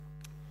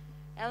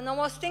And I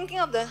was thinking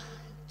of the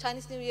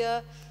Chinese New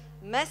Year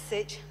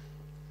message.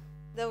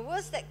 The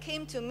verse that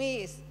came to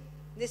me is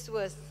this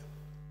verse,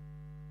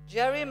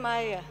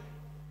 Jeremiah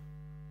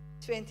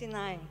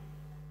 29,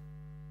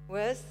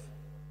 verse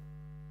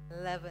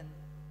 11.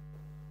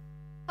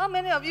 How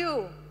many of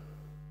you,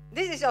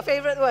 this is your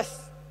favorite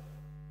verse?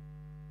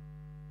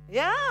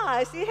 Yeah,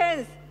 I see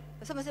hands.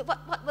 Someone said,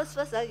 what verse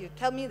first? You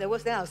tell me the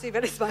verse, then I'll see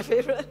whether it's my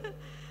favorite.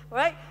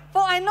 Right?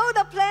 For I know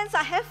the plans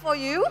I have for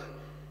you,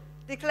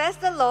 declares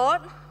the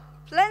Lord,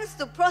 plans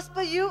to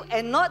prosper you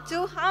and not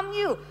to harm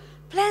you,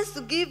 plans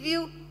to give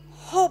you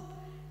hope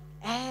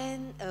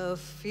and a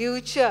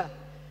future.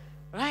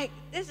 Right?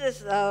 This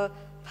is a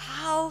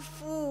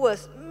powerful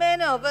verse.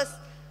 Many of us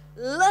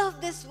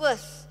love this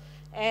verse.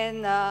 And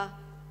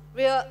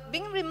we are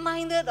being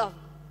reminded of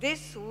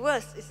this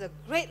verse. Is a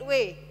great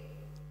way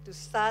to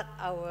start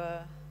our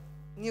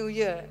New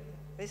Year.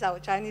 This is our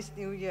Chinese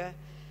New Year.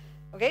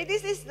 Okay,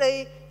 this is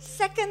the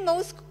second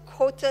most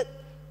quoted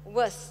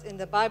verse in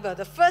the Bible.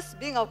 The first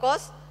being, of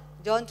course,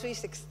 John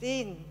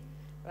 3:16,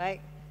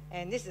 right?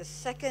 And this is the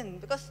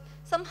second, because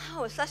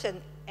somehow it's such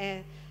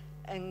an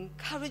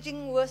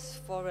encouraging verse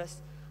for us.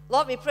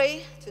 Lord, we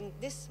pray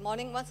this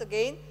morning once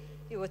again,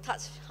 you will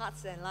touch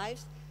hearts and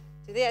lives.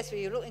 Today, as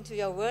we look into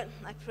your word,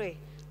 I pray,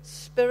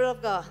 Spirit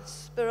of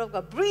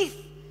God,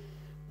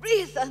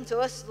 breathe unto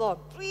us, Lord.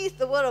 Breathe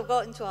the word of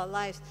God into our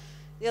lives.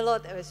 Dear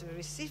Lord, as we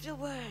receive your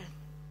word,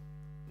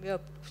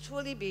 we'll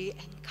truly be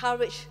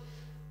encouraged.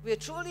 We'll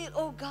truly,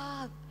 oh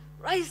God,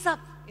 rise up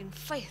in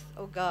faith,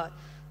 oh God,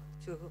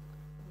 to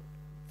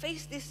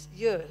face this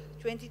year,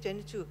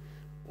 2022,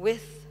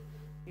 with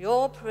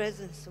your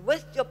presence,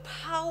 with your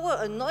power,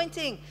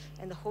 anointing,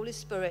 and the Holy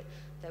Spirit,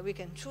 that we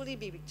can truly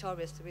be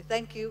victorious. We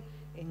thank you.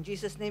 In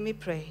Jesus' name we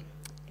pray.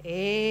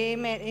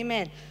 Amen,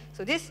 amen.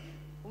 So this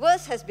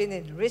verse has been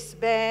in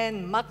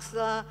wristband,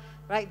 maxla,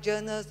 right,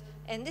 journals,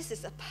 and this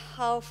is a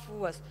powerful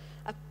verse.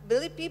 I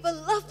believe people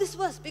love this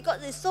verse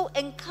because it's so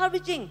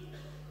encouraging.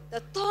 The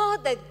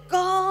thought that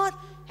God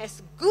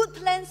has good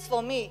plans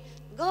for me,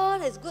 God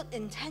has good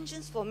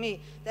intentions for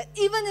me, that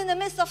even in the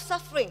midst of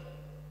suffering,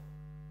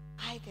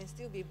 I can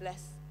still be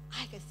blessed.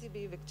 I can still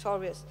be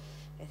victorious.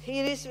 And He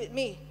is with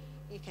me.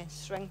 He can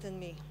strengthen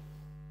me.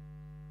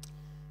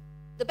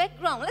 The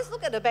background, let's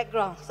look at the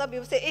background. Some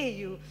people say, hey,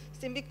 you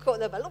simply quote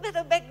that, but look at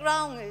the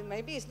background.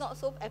 Maybe it's not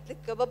so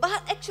applicable, but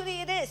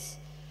actually it is.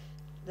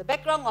 The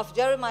background of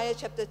Jeremiah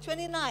chapter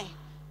 29.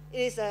 It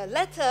is a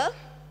letter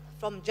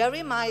from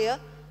Jeremiah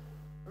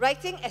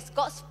writing as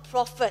God's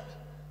prophet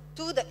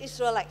to the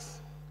Israelites.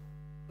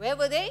 Where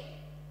were they?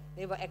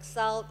 They were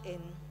exiled in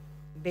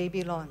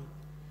Babylon.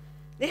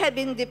 They had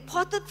been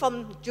deported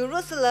from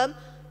Jerusalem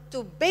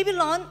to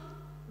Babylon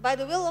by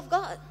the will of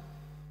God.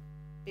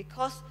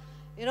 Because,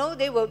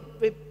 they were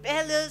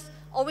rebellious,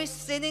 always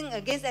sinning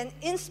against, and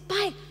in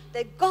spite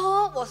that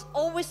God was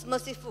always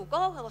merciful.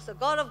 God was a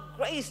God of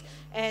grace,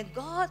 and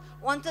God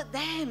wanted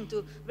them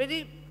to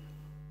really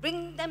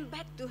bring them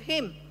back to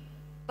Him.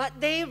 But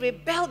they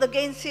rebelled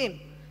against Him,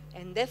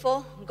 and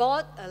therefore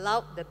God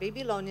allowed the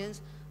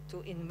Babylonians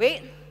to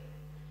invade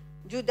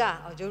Judah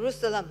or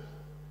Jerusalem,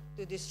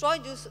 to destroy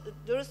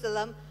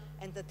Jerusalem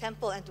and the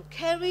temple, and to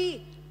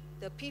carry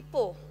the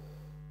people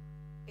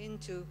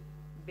into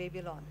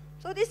Babylon.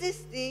 So this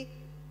is the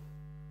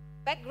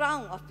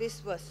background of this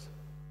verse.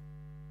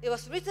 It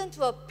was written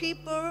to a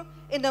people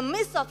in the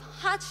midst of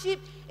hardship,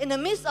 in the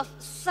midst of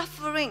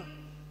suffering.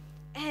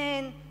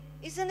 And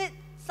isn't it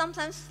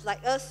sometimes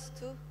like us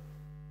too?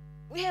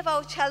 We have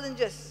our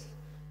challenges.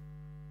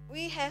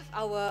 We have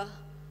our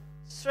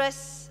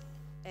stress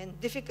and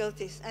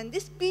difficulties. And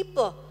these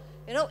people,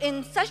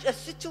 in such a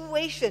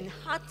situation,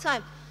 hard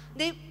time,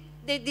 they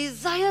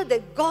desire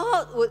that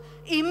God would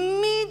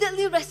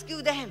immediately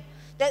rescue them.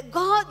 That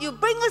God, you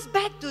bring us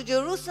back to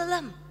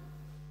Jerusalem.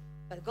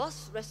 But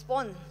God's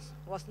response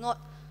was not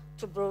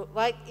to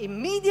provide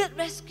immediate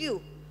rescue,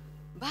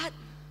 but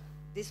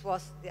this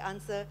was the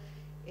answer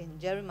in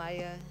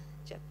Jeremiah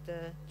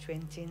chapter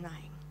 29.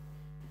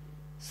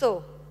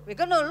 So, we're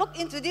going to look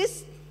into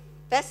this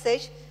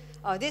passage,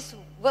 or this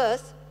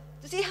verse,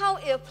 to see how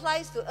it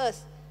applies to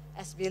us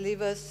as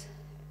believers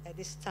at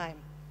this time.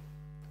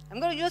 I'm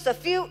going to use a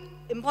few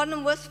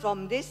important words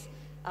from this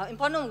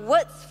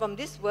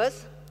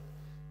verse.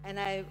 And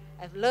I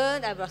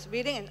was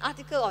reading an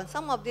article on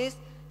some of these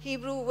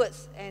Hebrew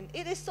words, and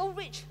it is so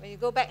rich when you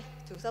go back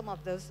to some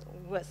of those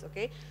words,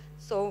 okay?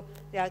 So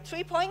there are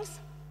 3 points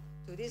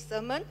to this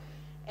sermon,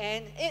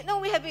 and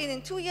we have been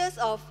in 2 years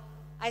of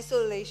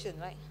isolation,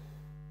 right?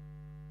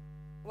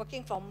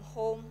 Working from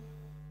home,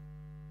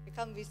 we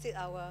come visit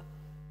our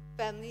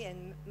family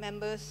and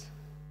members.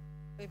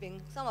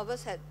 Some of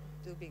us had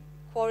to be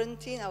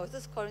quarantined. I was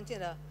just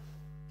quarantined a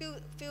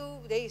few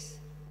days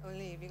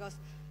only because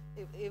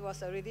it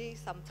was already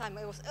some time.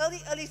 It was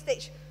early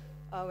stage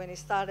when it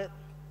started.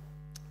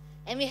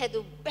 And we had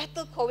to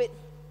battle COVID.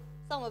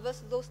 Some of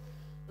us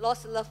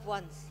lost loved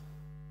ones.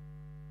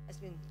 It's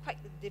been quite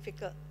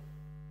difficult.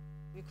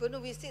 We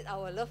couldn't visit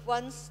our loved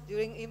ones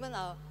during even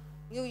our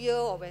New Year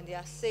or when they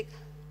are sick.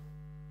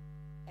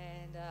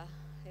 And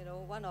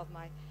one of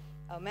my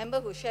member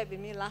who shared with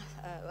me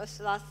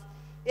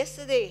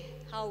yesterday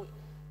how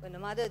when the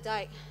mother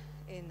died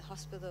in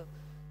hospital,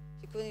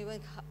 she couldn't even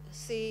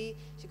see,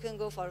 she couldn't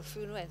go for a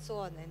funeral and so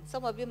on. And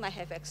some of you might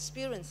have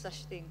experienced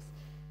such things.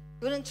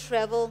 Couldn't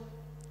travel.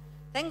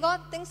 Thank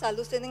God things are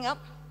loosening up.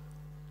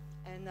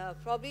 And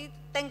probably,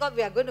 thank God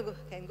we are going to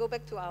can go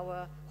back to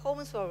our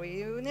homes for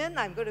reunion.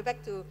 I'm going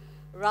back to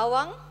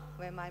Rawang,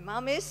 where my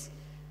mom is.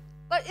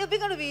 But it'll be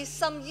going to be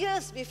some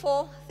years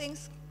before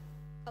things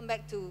come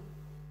back to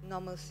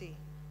normalcy.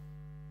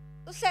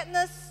 So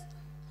sadness,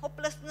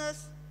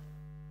 hopelessness,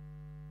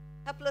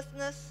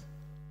 helplessness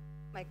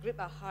might grip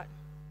our heart.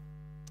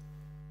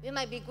 We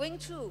might be going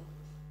through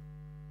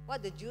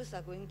what the Jews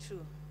are going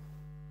through.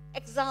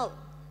 Exile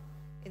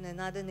in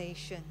another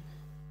nation.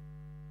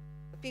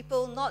 The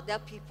people, not their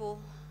people,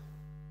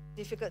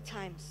 difficult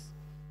times.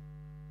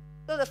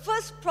 So the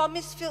first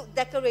promise-filled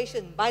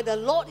declaration by the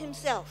Lord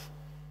Himself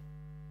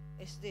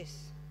is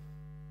this: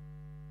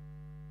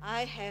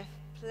 I have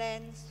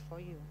plans for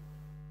you.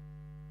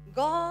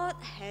 God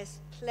has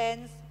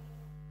plans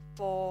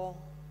for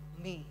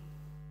me.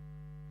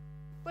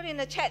 Put in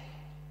the chat,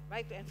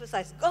 right, to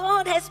emphasize.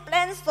 God has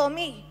plans for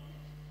me.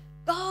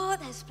 God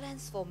has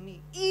plans for me.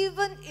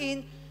 Even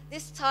in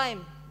this time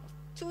of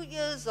 2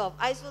 years of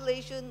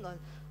isolation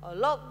or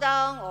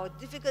lockdown or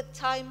difficult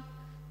time,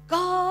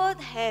 God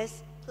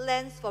has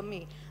plans for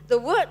me. The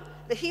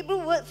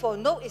Hebrew word for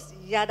know is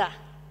yada.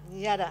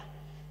 Yada.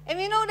 And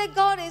we know that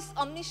God is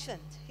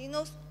omniscient. He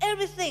knows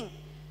everything.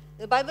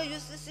 The Bible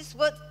uses this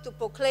word to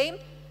proclaim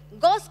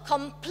God's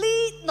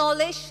complete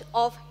knowledge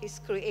of His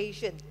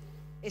creation.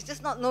 It's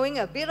just not knowing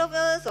a bit of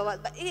us or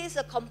what, but it is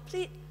a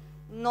complete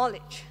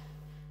knowledge.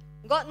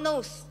 God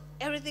knows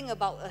everything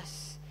about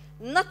us.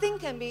 Nothing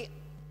can be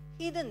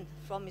hidden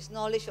from His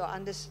knowledge or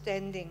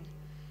understanding.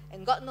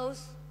 And God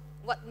knows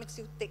what makes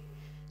you tick.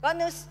 God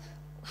knows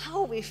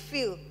how we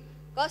feel.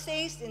 God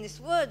says in His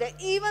Word that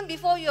even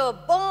before you were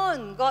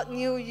born, God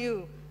knew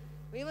you.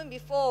 Even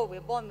before we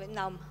were born in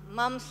our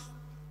mom's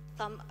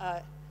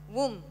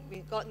womb,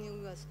 God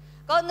knew us.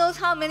 God knows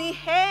how many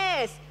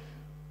hairs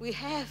we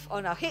have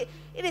on our head.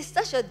 It is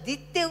such a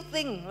detailed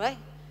thing, right?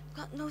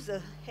 God knows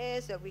the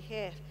hairs that we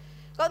have.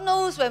 God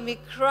knows when we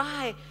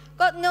cry.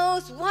 God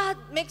knows what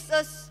makes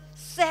us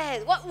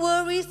sad, what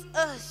worries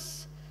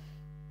us.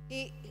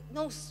 He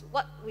knows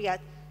what we are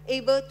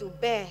able to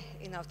bear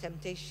in our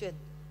temptation.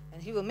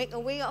 And He will make a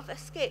way of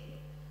escape.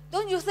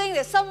 Don't you think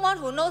that someone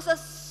who knows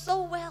us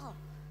so well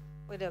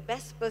will be the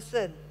best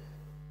person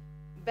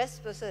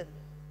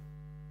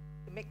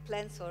to make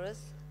plans for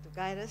us, to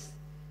guide us?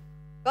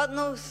 God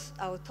knows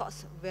our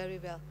thoughts very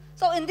well.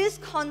 So in this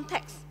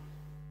context,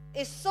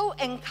 it's so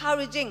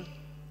encouraging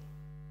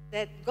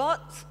that God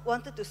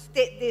wanted to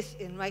state this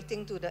in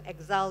writing to the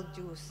exiled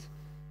Jews,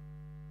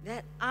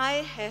 that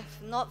I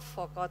have not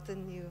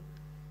forgotten you.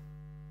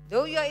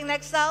 Though you are in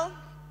exile,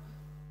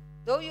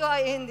 though you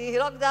are in the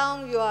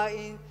lockdown, you are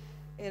in,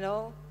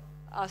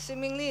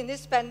 seemingly in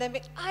this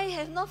pandemic, I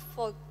have not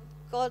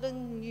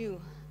forgotten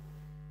you.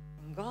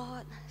 And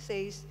God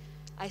says,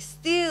 I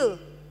still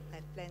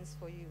have plans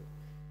for you.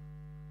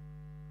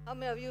 How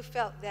many of you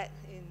felt that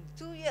in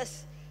 2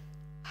 years,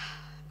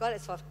 God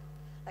has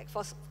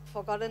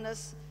forgotten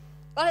us?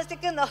 God has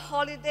taken a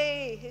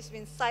holiday. He's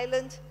been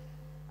silent.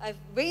 I've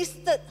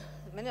wasted,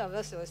 many of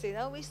us will say,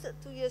 I wasted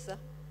 2 years.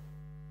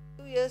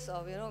 2 years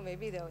of,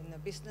 maybe they were in a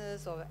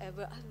business or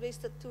whatever. I've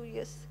wasted 2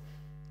 years.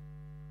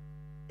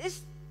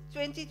 This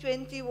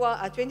 2020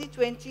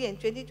 and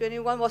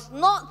 2021 was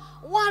not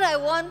what I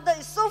wanted.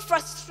 It's so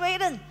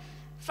frustrating.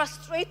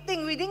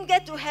 We didn't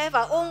get to have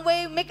our own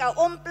way, make our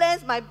own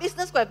plans. My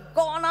business would have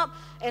gone up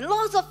and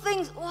lots of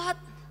things. What?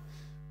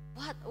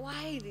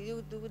 Why did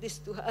you do this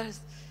to us?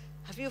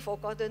 Have you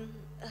forgotten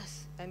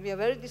us? And we are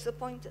very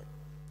disappointed.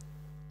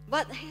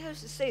 But here it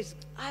says,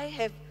 I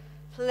have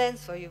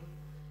plans for you.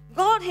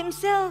 God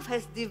Himself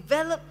has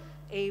developed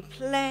a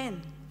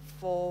plan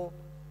for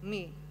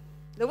me.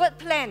 The word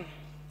plan,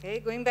 okay,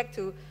 going back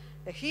to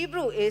the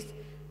Hebrew, is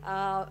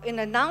in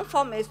a noun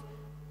form is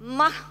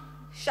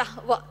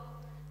machshava.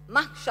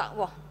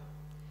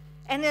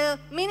 And the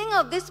meaning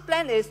of this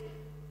plan is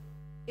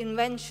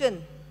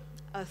invention,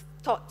 a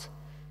thought,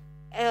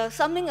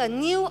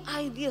 new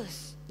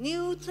ideas,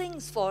 new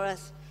things for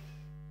us.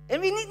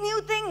 And we need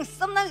new things.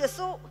 Sometimes we're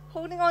so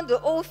holding on to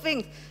old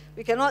things.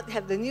 We cannot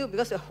have the new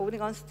because we're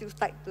holding on still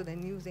tight to the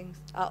new things.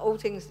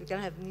 Old things, we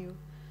cannot have new.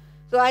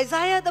 So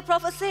Isaiah the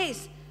prophet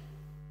says,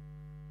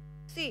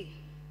 see,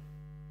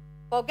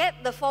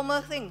 forget the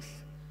former things.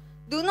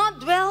 Do not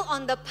dwell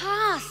on the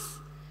past.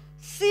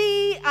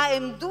 See, I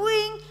am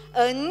doing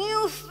a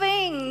new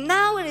thing.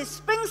 Now it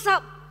springs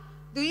up.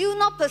 Do you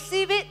not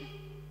perceive it?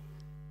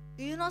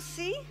 Do you not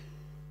see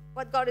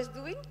what God is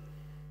doing?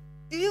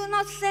 Do you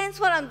not sense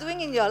what I'm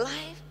doing in your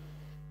life?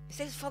 He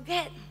says,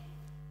 forget.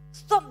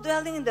 Stop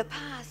dwelling in the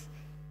past.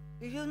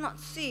 Do you not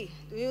see?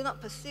 Do you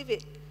not perceive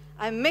it?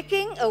 I'm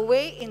making a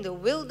way in the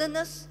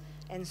wilderness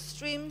and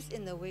streams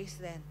in the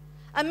wasteland.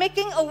 I'm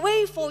making a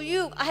way for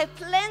you. I have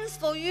plans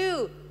for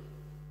you.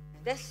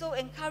 That's so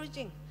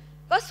encouraging.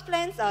 God's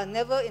plans are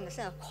never in a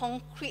sense of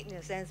concrete in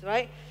a sense,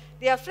 right?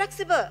 They are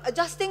flexible,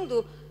 adjusting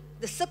to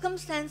the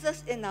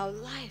circumstances in our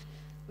life.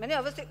 Many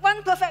of us think,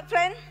 one perfect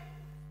plan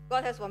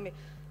God has for me.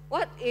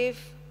 What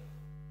if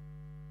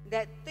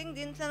that thing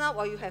didn't turn out,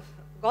 or you have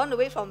gone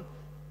away from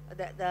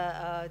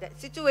that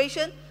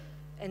situation,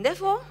 and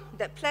therefore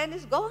that plan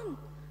is gone,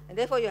 and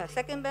therefore you have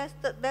second best,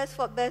 third best,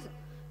 fourth best.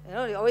 You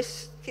know, they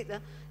always kid.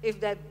 If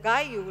that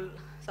guy you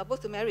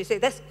supposed to marry say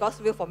that's God's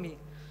will for me,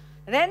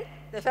 and then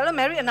the fellow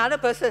marry another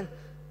person,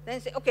 then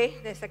say okay,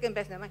 then second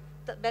best, never mind,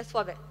 third best,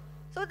 fourth best.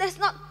 So that's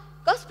not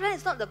God's plan.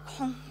 Is not the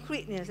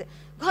concrete. You know,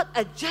 God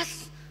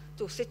adjusts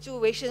to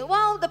situations.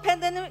 Wow, the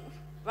pandemic,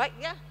 right?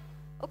 Yeah,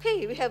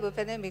 okay, we have a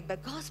pandemic,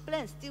 but God's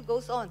plan still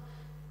goes on,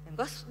 and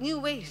God's new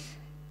ways,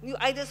 new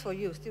ideas for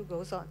you still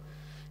goes on.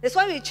 That's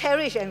why we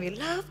cherish and we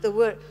love the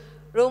word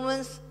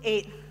Romans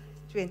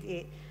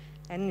 8:28.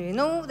 And we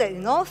know that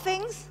in all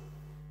things,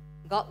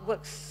 God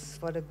works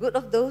for the good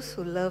of those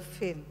who love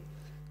Him,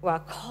 who are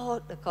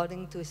called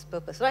according to His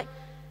purpose, right?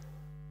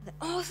 That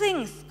all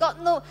things,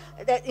 God knows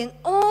that in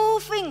all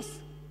things,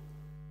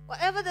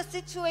 whatever the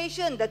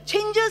situation, the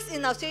changes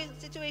in our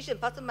situation,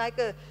 Pastor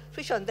Michael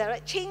preached on that,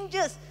 right?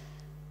 Changes,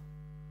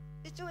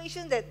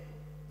 situation that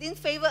didn't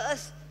favor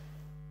us,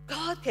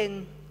 God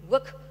can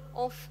work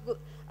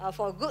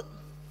for good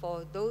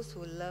for those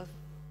who love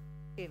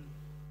Him.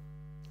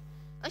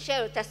 I'll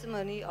share a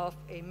testimony of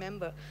a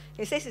member.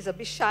 He says he's a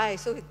bit shy,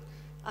 so he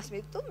asked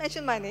me, don't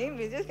mention my name,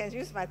 you just can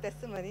use my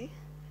testimony.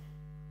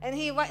 And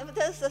he invited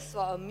us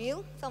for a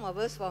meal, some of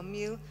us for a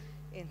meal,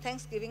 in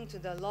thanksgiving to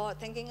the Lord,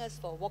 thanking us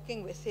for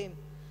walking with Him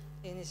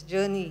in His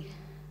journey.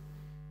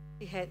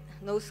 He had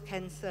nose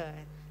cancer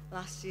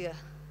last year.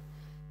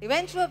 He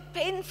went through a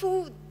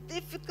painful,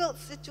 difficult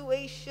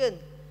situation,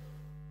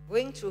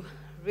 going through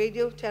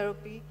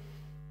radiotherapy.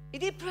 He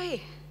did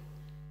pray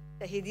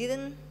that he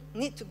didn't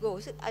need to go.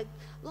 He said,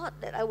 Lord,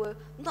 that I will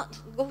not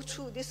go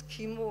through this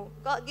chemo.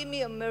 God, give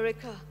me a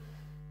miracle.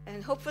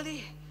 And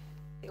hopefully,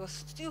 he was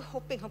still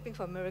hoping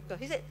for a miracle.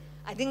 He said,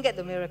 I didn't get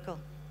the miracle.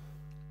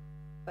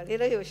 But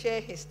later he will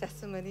share his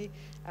testimony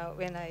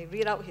when I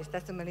read out his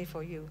testimony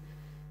for you.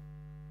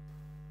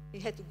 He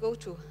had to go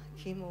through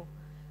chemo.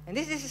 And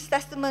this is his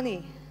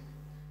testimony.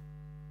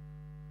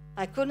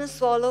 I couldn't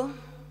swallow.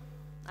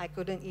 I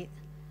couldn't eat.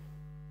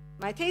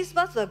 My taste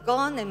buds were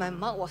gone and my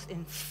mouth was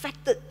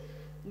infected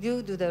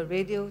due to the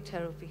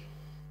radiotherapy.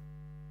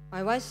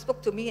 My wife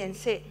spoke to me and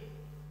said,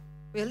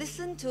 we'll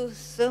listen to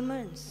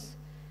sermons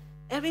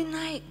every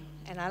night.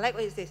 And I like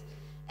what he says.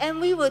 And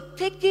we will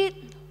take it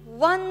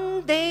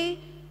one day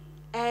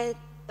at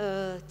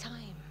a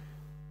time.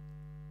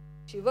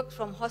 She worked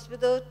from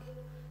hospital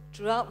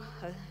throughout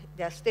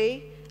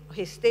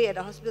his stay at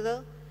the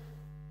hospital.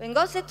 When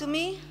God said to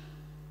me,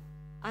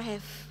 I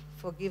have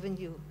forgiven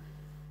you.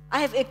 I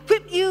have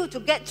equipped you to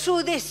get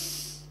through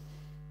this.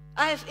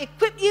 I have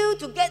equipped you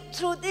to get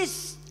through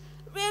this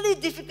really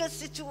difficult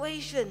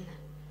situation.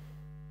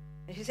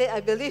 And he said,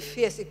 I believe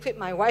he has equipped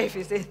my wife,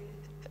 he said,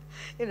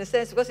 in a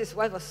sense, because his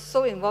wife was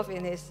so involved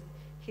in his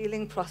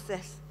healing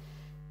process.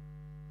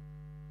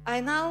 I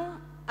now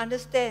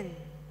understand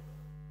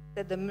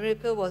that the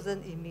miracle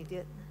wasn't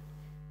immediate.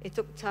 It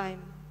took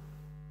time.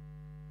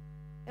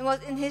 It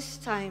was in his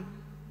time.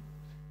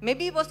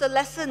 Maybe it was a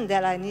lesson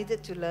that I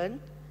needed to learn.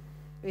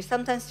 We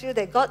sometimes feel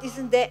that God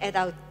isn't there at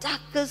our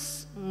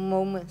darkest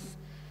moments.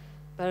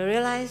 But I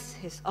realize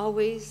He's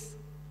always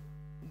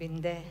been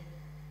there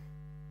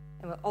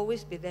and will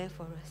always be there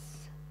for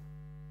us.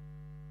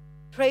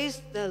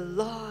 Praise the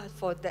Lord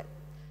for that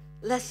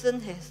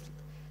lesson he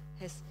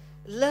has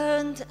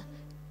learned.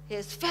 He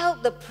has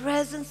felt the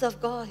presence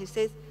of God. He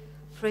says,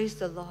 praise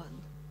the Lord.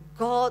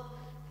 God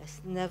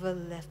has never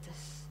left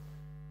us.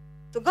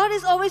 So God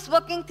is always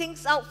working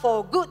things out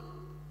for good.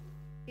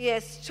 He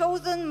has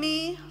chosen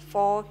me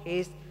for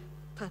His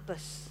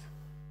purpose.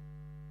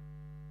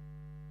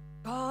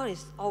 God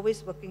is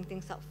always working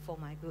things out for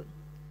my good.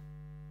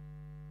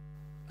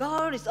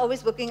 God is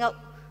always working out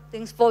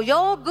things for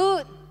your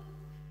good.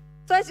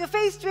 So as you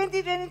face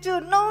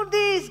 2022, know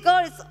this,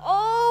 God is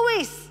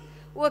always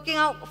working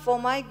out for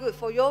my good,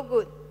 for your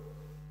good.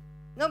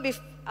 You know,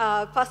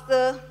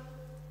 Pastor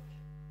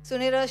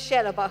Sunita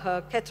shared about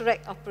her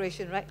cataract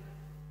operation, right?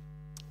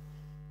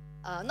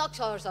 Not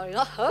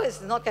her,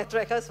 it's not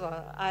cataract, hers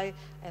for eye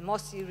and more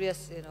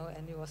serious, you know,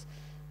 and it was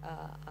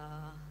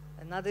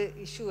another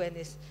issue,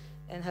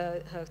 and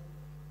her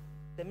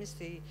that means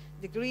the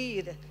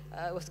degree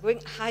was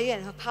going higher,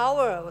 and her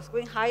power was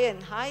going higher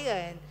and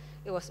higher, and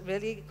it was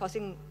really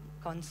causing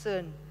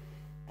concern.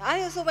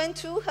 I also went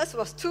through, hers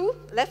was 2,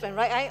 left and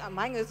right eye,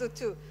 mine also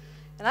 2.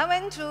 And I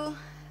went through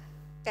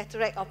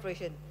cataract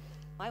operation.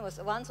 Mine was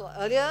once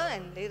earlier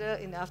and later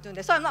in the afternoon.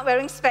 That's why I'm not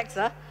wearing specs.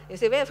 You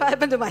say, what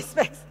happened to my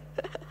specs?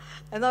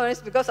 I'm not wearing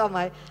specs because of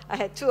I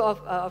had 2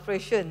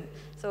 operations.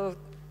 So,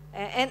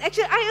 and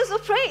actually I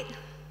also prayed.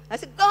 I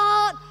said,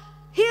 God,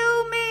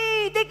 heal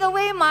me, take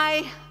away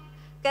my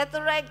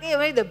cataract, take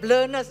away the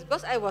blurriness,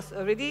 because I was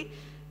already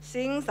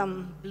seeing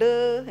some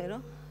blur, you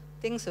know,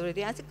 things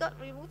already. I said, God,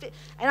 remove it.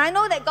 And I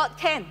know that God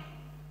can.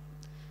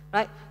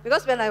 right?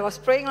 Because when I was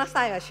praying last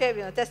time, I shared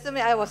with my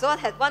testimony, I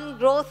had one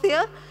growth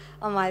here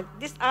on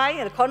this eye,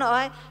 in the corner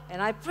eye,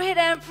 and I prayed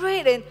and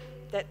prayed, and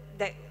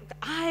that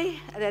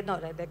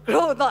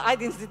growth, not eye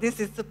didn't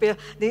disappear.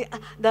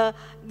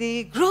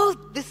 The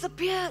growth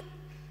disappeared.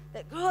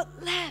 That growth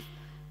left.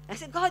 I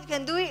said, God, you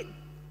can do it.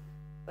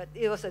 But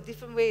it was a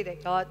different way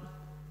that God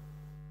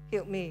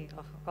healed me,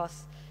 of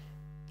course.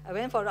 I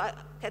went for a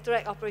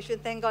cataract operation.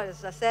 Thank God it's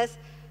a success.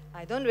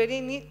 I don't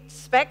really need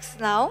specs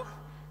now.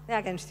 Then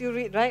I can still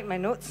read, right, my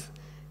notes.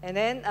 And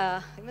then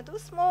even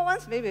those small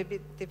ones, maybe a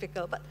bit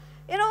difficult. But,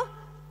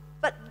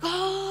 but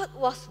God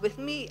was with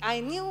me. I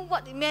knew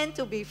what it meant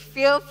to be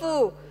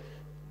fearful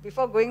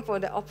before going for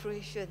the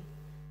operation.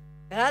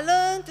 And I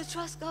learned to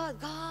trust God.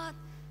 God,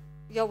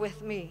 you're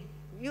with me.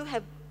 You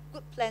have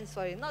good plans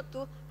for it, not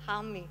to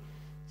harm me.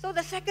 So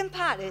the second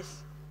part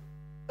is,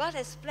 God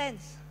has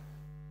plans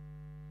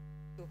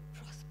to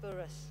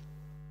prosper us.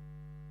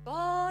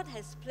 God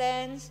has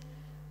plans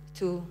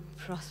to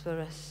prosper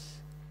us.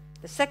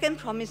 The second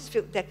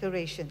promise-filled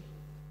declaration.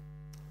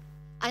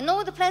 I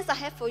know the plans I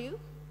have for you.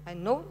 I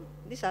know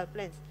these are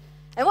plans.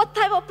 And what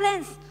type of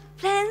plans?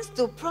 Plans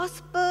to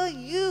prosper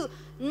you,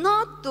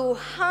 not to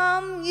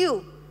harm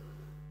you.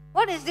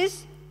 What is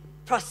this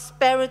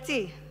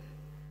prosperity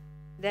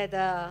that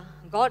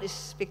God is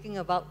speaking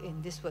about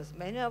in this verse?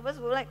 Many of us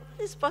were like,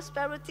 what is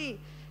prosperity?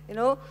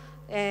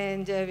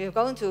 And we've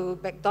gone to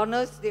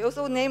McDonald's, they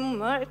also name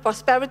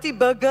prosperity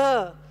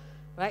burger.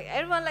 Right?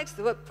 Everyone likes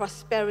the word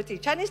prosperity.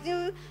 Chinese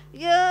New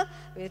Year,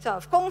 we talk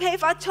of 恭喜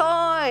發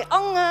財,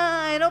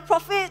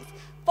 profit,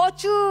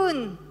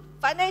 fortune,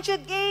 financial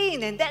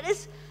gain, and that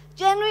is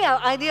generally our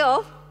idea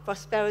of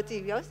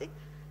prosperity. We always think,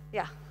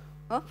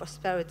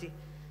 prosperity.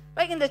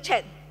 Right in the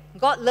chat,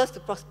 God loves to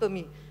prosper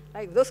me.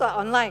 Like those who are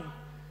online,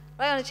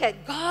 right on the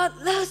chat, God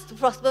loves to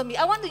prosper me.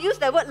 I want to use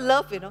that word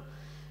love,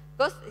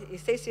 because it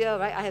says here,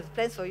 right, I have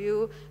plans for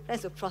you,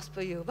 plans to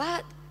prosper you.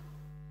 But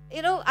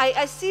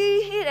I see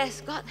it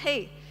as God,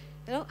 hey,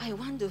 I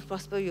want to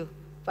prosper you.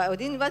 But I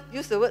didn't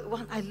use the word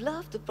want. I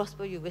love to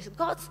prosper you. It's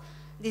God's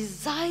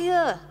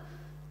desire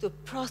to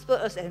prosper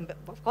us. And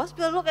of course,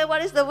 we'll look at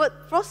what is the word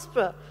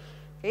prosper.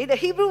 Okay, the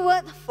Hebrew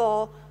word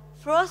for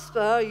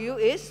prosper you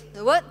is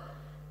the word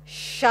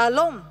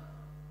shalom.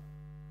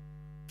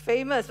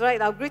 Famous, right?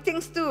 Our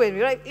greetings too, when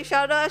we write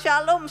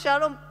shalom,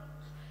 shalom.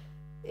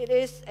 It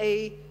is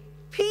a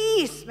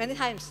peace. Many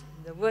times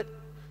the word,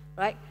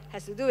 right,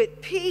 has to do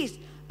with peace.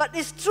 But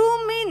its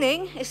true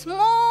meaning is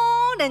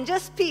more than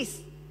just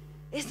peace.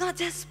 It's not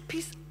just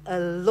peace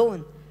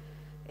alone.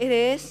 It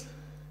is,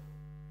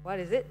 what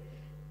is it?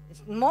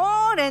 It's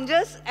more than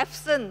just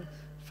absent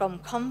from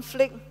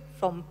conflict,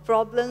 from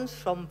problems,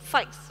 from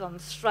fights, from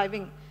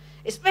striving.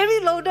 It's very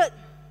loaded.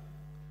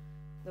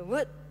 The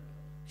word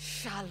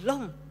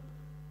shalom.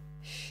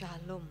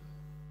 Shalom.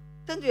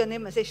 Turn to your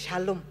neighbor and say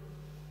shalom.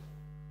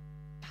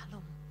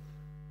 Shalom.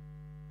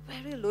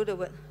 Very loaded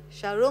word.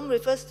 Shalom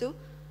refers to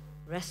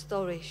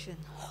restoration,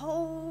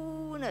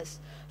 wholeness,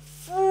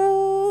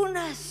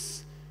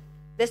 fullness.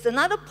 There's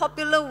another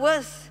popular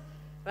verse,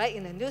 right,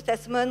 in the New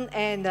Testament,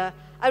 and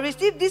I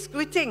received this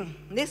greeting,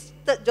 this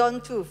 3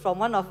 John 2, from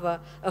one of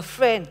a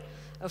friend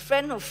of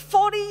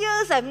 40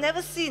 years I've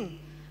never seen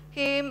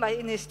him. But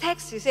in his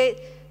text, he said,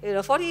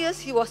 40 years,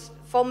 he was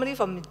formerly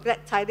from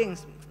Glad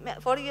Tidings,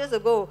 40 years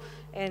ago,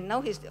 and now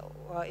he's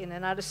in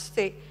another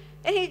state.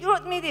 And he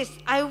wrote me this,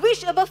 I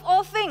wish above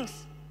all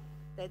things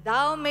that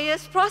thou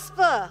mayest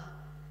prosper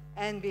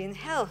and be in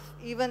health,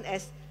 even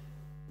as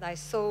thy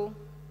soul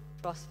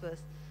prospers.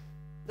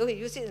 Though he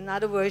used it in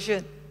another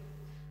version.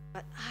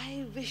 But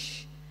I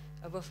wish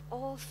above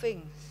all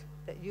things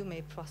that you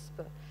may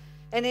prosper.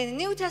 And in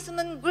New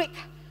Testament Greek,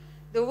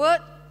 the word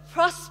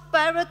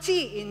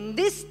prosperity in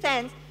this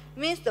tense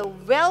means the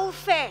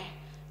welfare,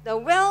 the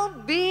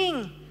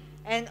well-being.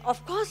 And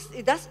of course,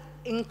 it does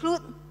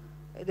include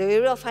the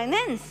area of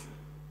finance,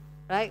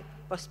 right?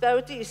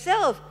 Prosperity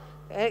itself,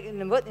 in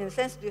the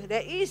sense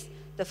there is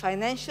the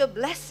financial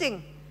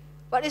blessing.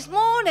 But it's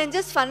more than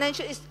just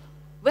financial, it's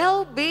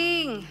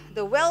well-being,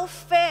 the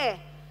welfare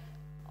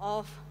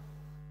of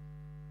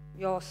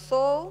your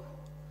soul,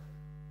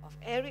 of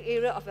every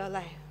area of your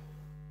life.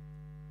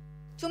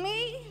 To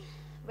me,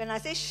 when I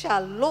say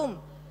shalom,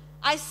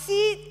 I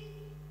see it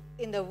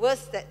in the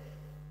verse that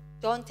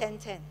John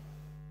 10:10.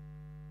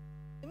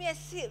 To me, I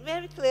see it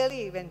very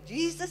clearly when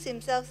Jesus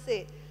himself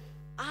said,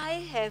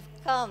 I have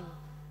come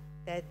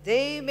that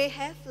they may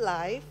have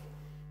life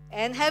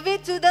and have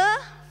it to the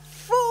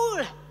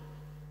full.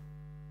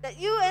 That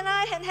you and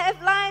I can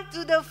have life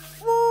to the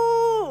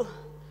full.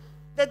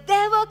 The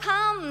devil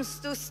comes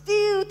to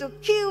steal, to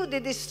kill, to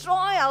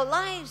destroy our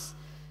lives.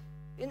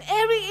 In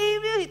every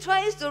area, he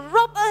tries to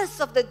rob us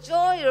of the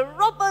joy,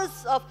 rob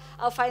us of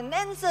our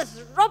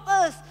finances, rob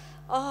us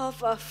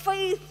of our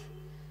faith.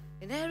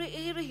 In every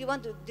area, he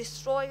wants to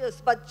destroy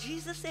us. But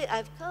Jesus said,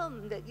 I've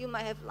come that you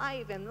might have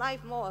life and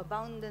life more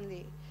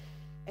abundantly.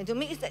 And to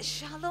me, it's that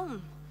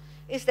shalom.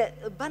 It's that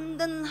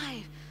abundant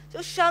life.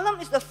 So shalom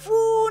is the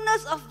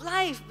fullness of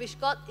life which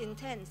God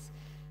intends.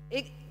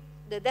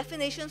 the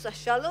definitions of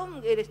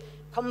shalom, it is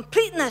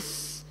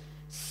completeness,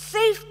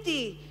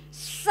 safety,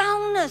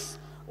 soundness,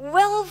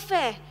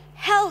 welfare,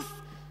 health,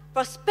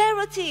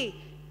 prosperity,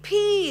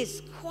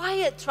 peace,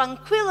 quiet,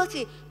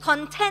 tranquility,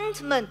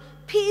 contentment,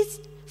 peace,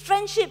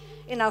 friendship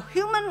in our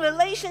human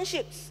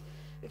relationships.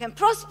 We can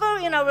prosper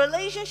in our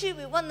relationship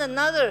with one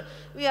another.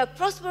 We are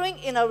prospering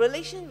in our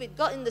relation with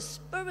God in the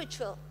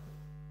spiritual.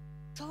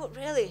 So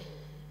really,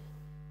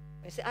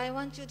 we say, I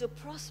want you to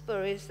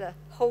prosper is a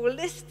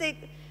holistic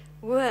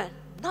word,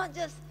 not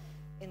just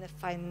in the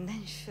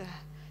financial.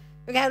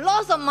 We can have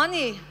lots of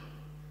money,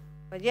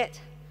 but yet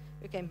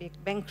we can be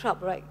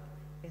bankrupt, right,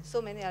 in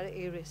so many other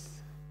areas.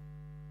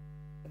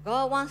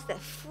 God wants that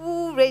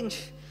full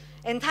range,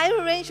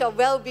 entire range of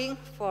well-being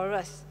for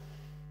us.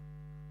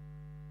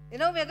 You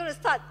know, we're going to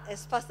start,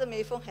 as Pastor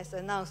Mei Fong has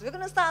announced, we're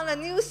going to start on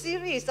a new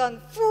series on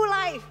full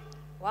life.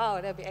 Wow,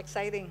 that'll be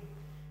exciting.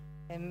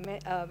 And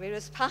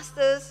various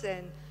pastors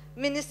and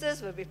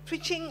ministers will be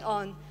preaching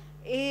on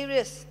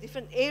areas,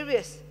 different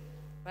areas,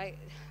 right?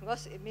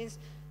 Because it means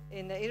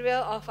in the area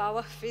of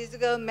our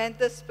physical,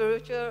 mental,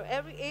 spiritual,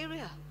 every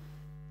area.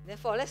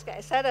 Therefore, let's get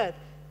excited.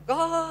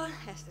 God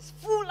has this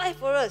full life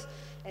for us.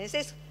 And He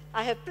says,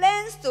 I have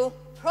plans to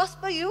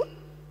prosper you,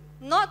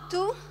 not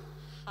to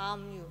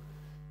harm you,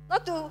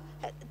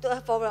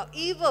 not for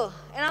evil.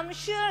 And I'm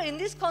sure in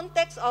this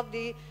context of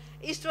the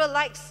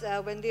Israelites,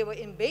 when they were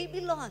in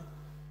Babylon,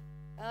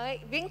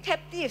 being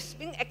captives,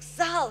 being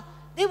exiled,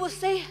 they would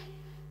say,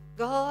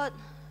 God,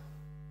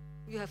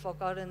 you have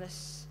forgotten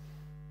us.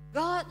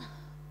 God,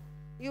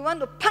 you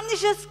want to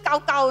punish us,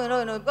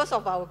 because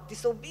of our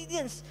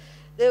disobedience.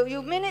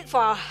 You mean it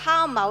for our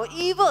harm, our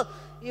evil.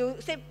 You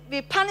say,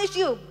 we punish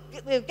you,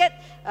 we'll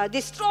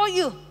destroy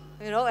you,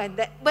 and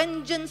that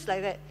vengeance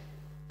like that.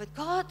 But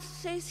God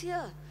says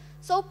here,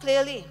 so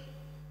clearly,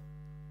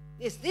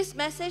 is this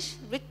message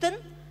written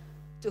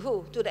to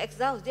who? To the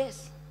exiles,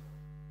 yes.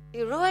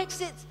 He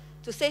writes it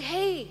to say,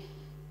 hey,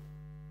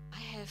 I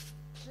have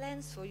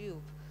plans for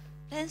you,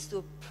 plans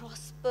to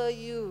prosper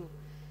you.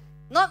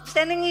 Not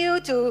sending you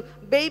to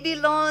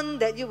Babylon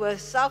that you will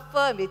suffer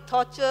and be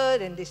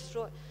tortured and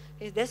destroyed.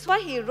 That's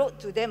why He wrote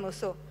to them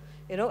also.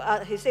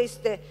 He says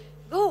that,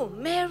 go,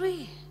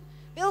 marry,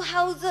 build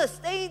houses,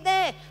 stay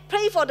there,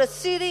 pray for the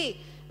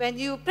city. When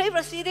you pray for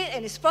the city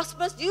and it's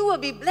prosperous, you will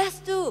be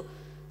blessed too.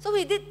 So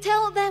He did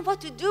tell them what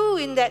to do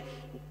in that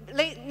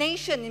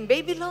nation in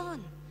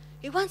Babylon.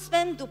 He wants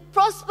them to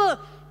prosper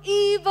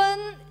even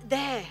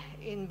there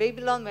in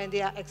Babylon when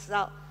they are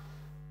exiled.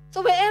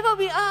 So wherever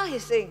we are,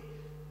 He's saying,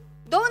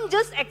 don't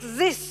just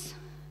exist.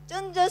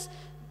 Don't just,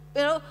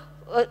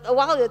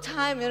 while the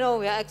time, we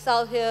are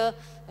exiled here,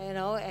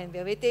 and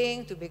we're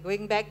waiting to be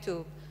going back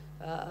to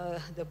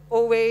the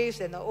old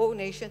ways and the old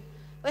nation.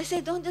 But I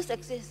say, don't just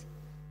exist.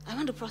 I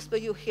want to prosper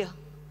you here.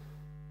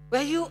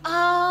 Where you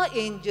are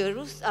in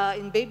Jerusalem,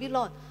 in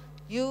Babylon,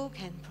 you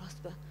can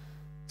prosper.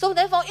 So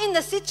therefore, in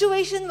the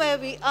situation where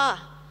we are,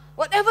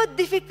 whatever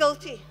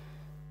difficulty,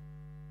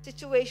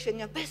 situation,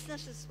 your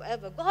businesses,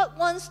 whatever, God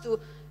wants to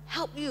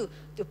help you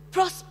to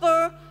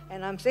prosper,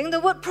 and I'm saying the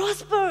word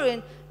prosper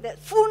in that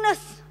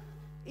fullness,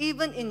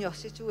 even in your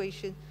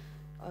situation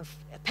of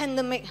a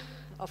pandemic,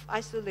 of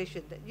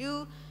isolation, that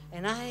you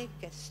and I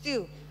can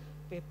still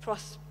be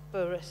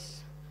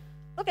prosperous.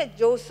 Look at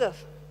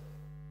Joseph.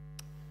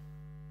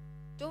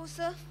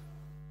 Joseph,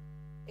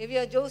 if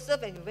you're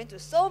Joseph and you went through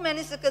so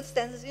many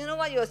circumstances, you know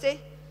what you'll say?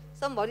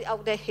 Somebody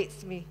out there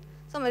hates me.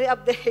 Somebody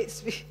up there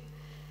hates me.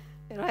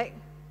 Right?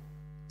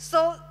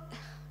 So,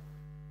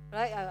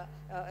 right,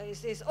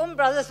 his own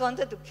brothers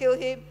wanted to kill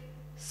him,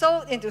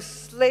 sold into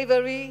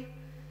slavery.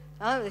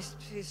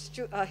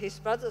 His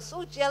brothers were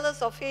so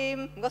jealous of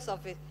him because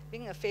of it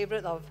being a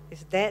favorite of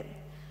his dad.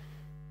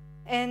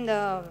 And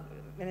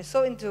when he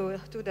sold into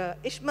the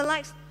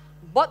Ishmaelites,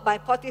 bought by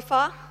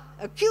Potiphar,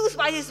 accused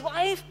by his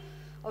wife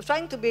of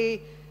trying to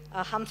be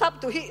hams up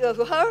to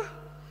her,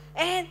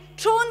 and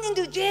thrown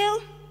into jail,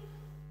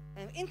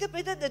 and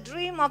interpreted the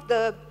dream of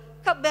the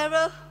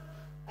cupbearer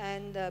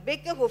and the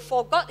baker who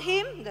forgot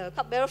him, the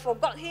cupbearer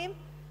forgot him.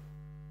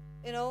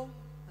 But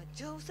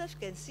Joseph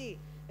can see.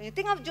 When you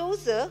think of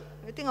Joseph,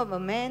 you think of a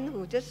man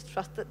who just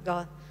trusted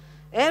God.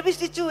 Every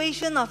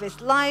situation of his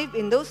life,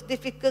 in those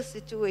difficult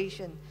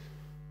situations,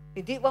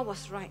 he did what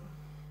was right.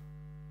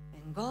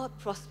 And God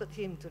prospered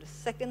him to the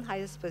second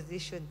highest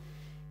position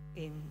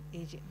in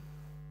Egypt.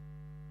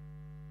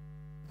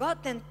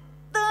 God can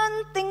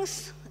turn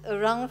things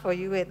around for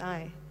you and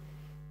I.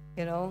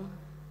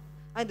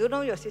 I don't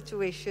know your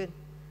situation,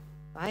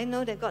 but I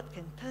know that God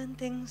can turn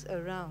things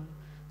around.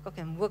 God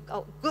can work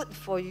out good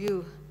for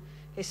you.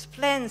 His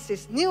plans,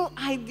 His new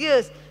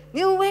ideas,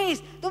 new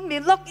ways. Don't be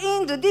locked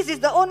into this is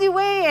the only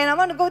way and I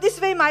want to go this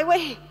way, my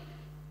way.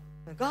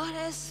 But God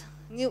has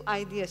new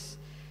ideas,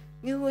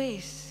 new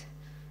ways.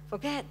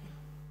 Forget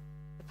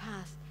the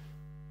past,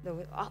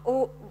 the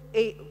old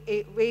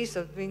ways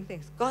of doing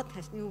things. God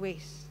has new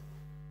ways.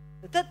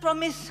 The third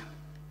promise,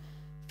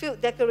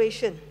 field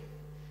declaration.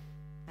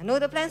 I know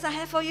the plans I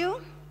have for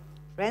you,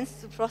 plans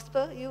to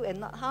prosper you and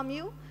not harm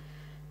you,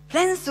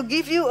 plans to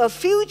give you a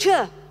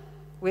future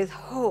with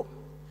hope.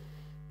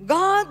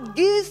 God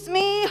gives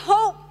me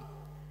hope.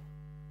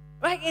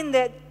 Right in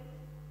the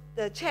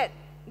chat,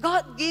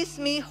 God gives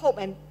me hope,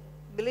 and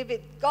believe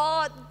it,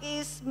 God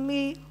gives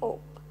me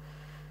hope.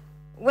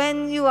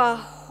 When you are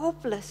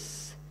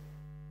hopeless,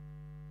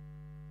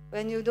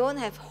 when you don't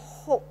have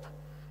hope,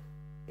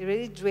 it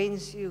really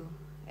drains you,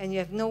 and you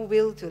have no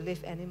will to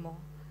live anymore.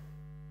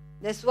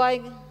 That's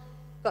why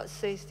God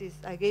says this,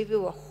 I gave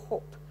you a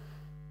hope.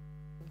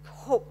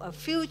 Hope, a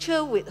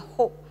future with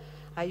hope.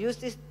 I use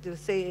this to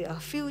say a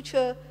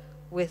future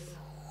with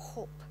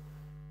hope.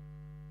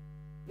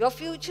 Your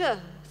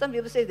future, some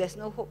people say there's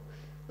no hope.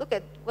 Look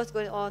at what's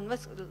going on.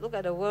 Look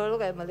at the world,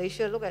 look at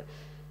Malaysia, look at,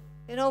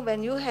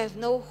 when you have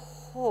no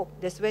hope,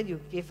 that's when you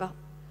give up.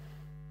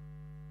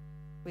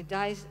 We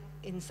die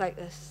inside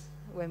us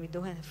when we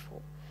don't have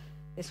hope.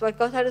 That's why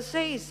God had to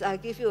say, I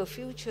give you a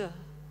future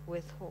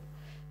with hope.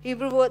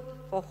 Hebrew word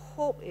for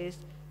hope is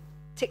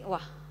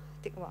tikwa.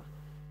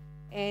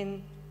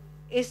 And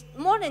it's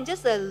more than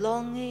just a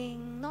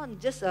longing, not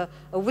just a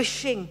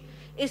wishing.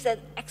 It's an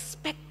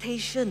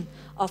expectation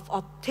of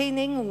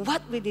obtaining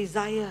what we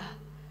desire.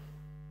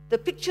 The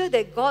picture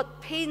that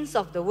God paints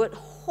of the word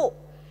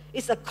hope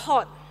is a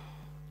cord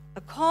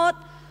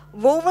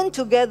woven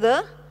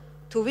together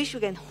to which we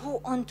can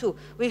hold on to.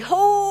 We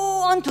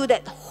hold on to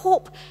that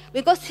hope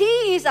because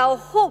He is our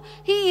hope.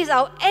 He is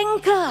our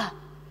anchor.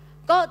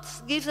 God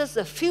gives us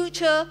a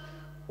future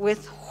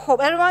with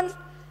hope. Everyone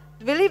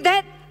believe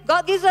that?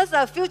 God gives us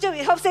a future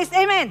with hope. Says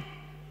amen.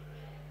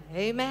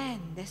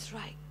 Amen. That's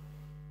right.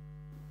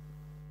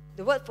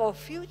 The word for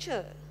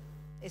future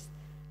is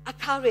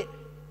akarit.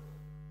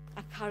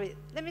 Akarit.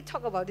 Let me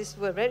talk about this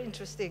word. Very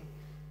interesting.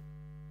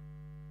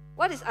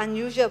 What is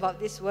unusual about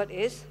this word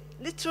is,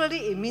 literally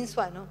it means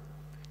what? No?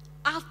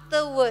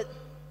 Afterward.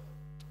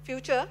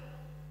 Future,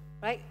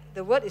 right?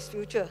 The word is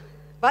future.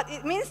 But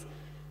it means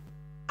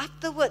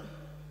afterward.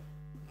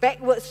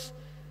 Backwards.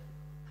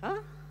 Huh?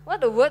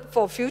 What the word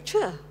for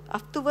future?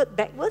 Afterward,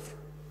 backwards?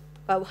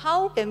 But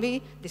how can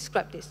we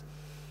describe this?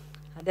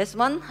 There's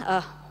one,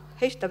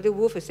 H.W.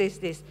 Wolf says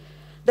this.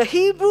 The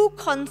Hebrew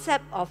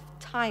concept of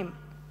time,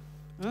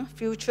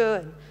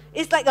 future,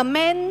 it's like a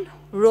man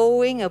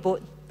rowing a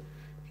boat.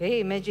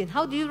 Okay, imagine,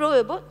 how do you row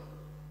a boat?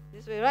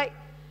 This way, right?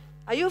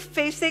 Are you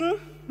facing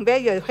where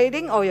you're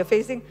heading, or you're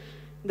facing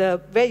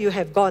where you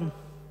have gone?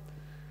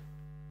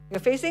 You're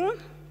facing,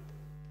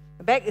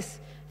 the back is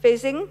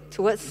facing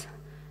towards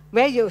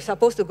where you're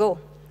supposed to go.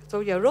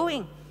 So you're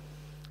rowing.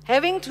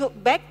 Having to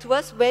back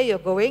towards where you're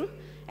going,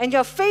 and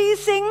you're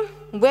facing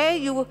where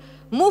you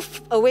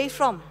move away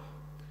from.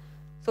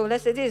 So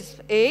let's say this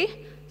is A.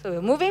 So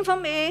we're moving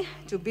from A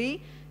to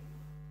B.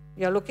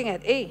 You're looking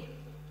at A.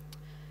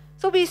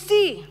 So we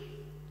see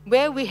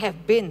where we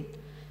have been.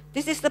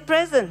 This is the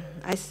present.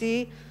 I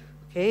see,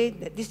 okay,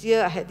 that this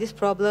year I had this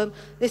problem.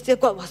 This year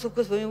God was so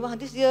good for me. Wow,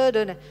 this year,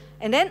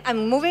 and then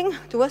I'm moving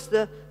towards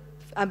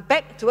I'm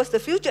back towards the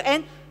future,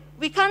 and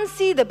we can't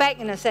see the back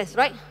in a sense,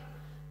 right?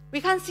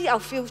 We can't see our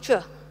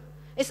future.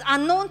 It's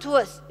unknown to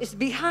us. It's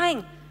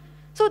behind.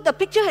 So the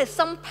picture has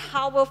some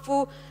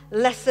powerful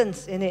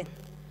lessons in it.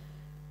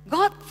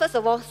 God, first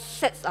of all,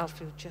 sets our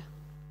future.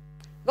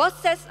 God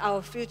sets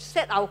our future,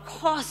 set our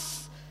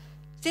course.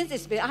 Since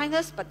it's behind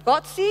us, but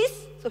God sees,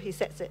 so He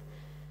sets it.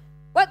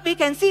 What we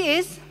can see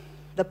is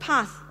the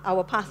past,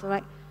 our past,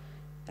 right?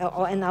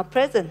 And our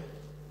present.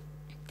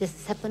 This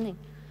is happening.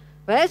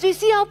 Whereas we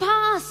see our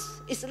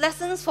past, it's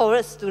lessons for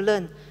us to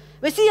learn.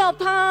 We see our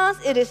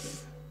past, it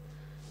is,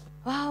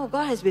 wow,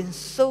 God has been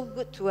so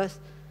good to us.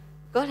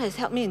 God has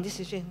helped me in this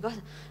situation.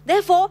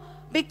 Therefore,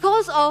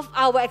 because of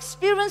our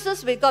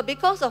experiences with God,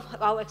 because of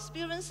our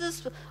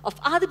experiences of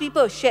other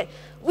people shared,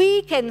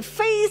 we can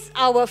face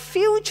our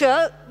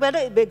future, whether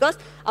it's because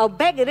our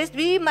back it is,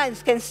 we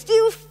can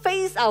still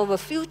face our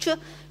future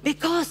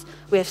because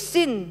we have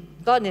seen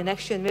God in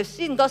action. We have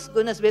seen God's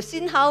goodness. We have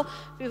seen how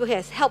people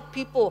has helped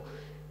people.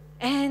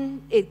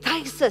 And it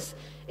guides us.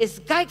 It's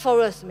guide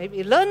for us.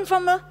 Maybe learn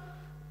from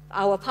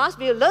our past.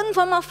 We learn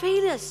from our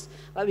failures.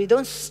 But we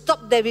don't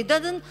stop there. We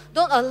don't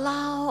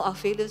allow our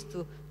failures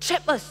to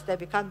trap us that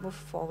we can't move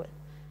forward.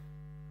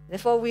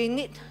 Therefore, we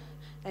need,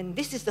 and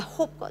this is the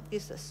hope God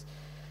gives us.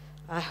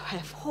 I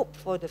have hope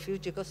for the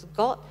future because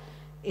God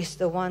is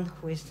the one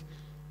who is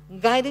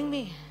guiding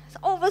me. So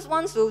all of us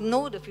want to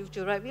know the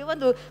future, right? We want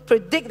to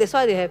predict. That's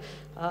why they have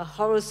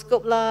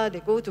horoscope lah.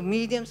 They go to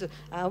mediums.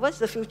 What's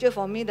the future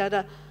for me?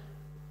 But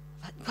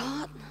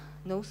God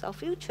knows our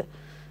future.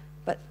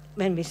 But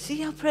when we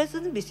see our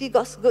present, we see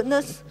God's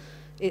goodness,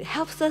 it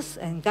helps us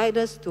and guides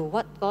us to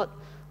what God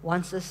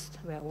wants us,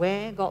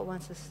 where God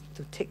wants us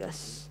to take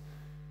us.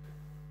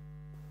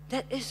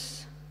 That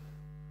is,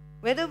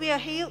 whether we are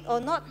healed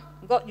or not,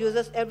 God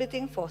uses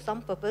everything for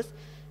some purpose,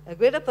 a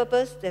greater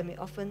purpose than we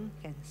often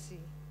can see.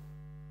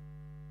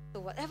 So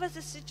whatever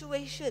the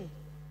situation,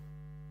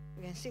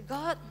 we can see,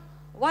 God,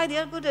 why did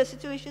I go to the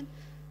situation?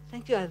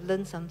 Thank you, I've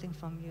learned something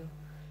from you.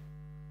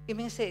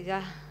 Kim said,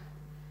 yeah,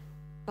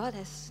 God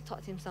has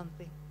taught him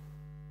something,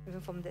 even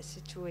from that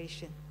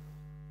situation.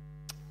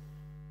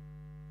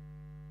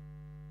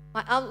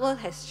 My outlook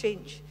has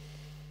changed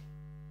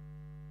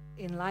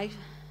in life.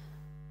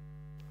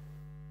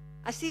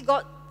 I see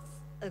God,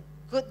 a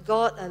good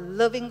God, a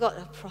loving God,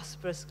 a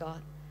prosperous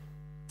God.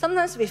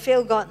 Sometimes we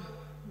fail God,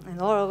 and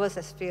all of us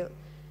has failed.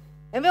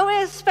 And we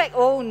always expect,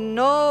 oh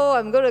no,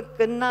 I'm going to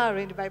kena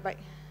already, bye-bye.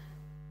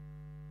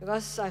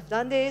 Because I've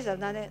done this, I've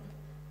done it.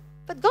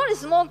 But God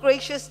is more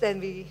gracious than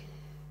we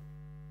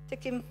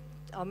take Him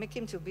or make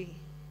Him to be.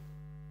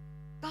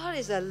 God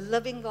is a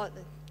loving God,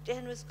 a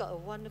generous God, a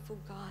wonderful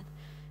God.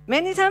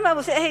 Many times I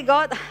will say, hey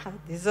God, I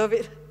deserve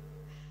it.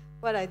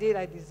 What I did,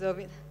 I deserve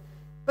it.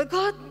 But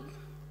God,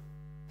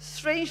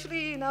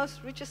 strangely,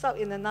 reaches out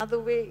in another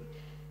way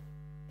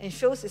and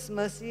shows His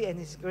mercy and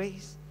His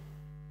grace.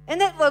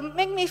 And that will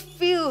make me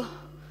feel,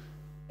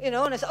 and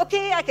I say,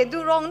 okay, I can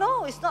do wrong.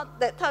 No, it's not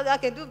that time I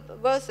can do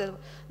worse.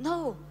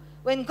 No.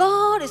 When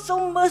God is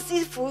so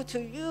merciful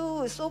to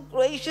you, so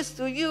gracious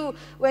to you,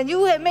 when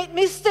you have made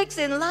mistakes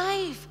in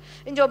life,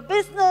 in your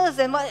business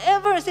and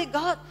whatever, say,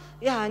 God,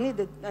 yeah,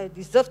 I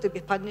deserve to be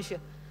punished here.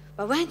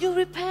 But when you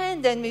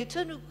repent and you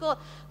turn to God,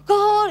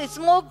 God is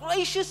more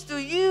gracious to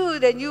you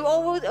than you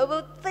always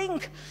ever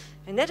think.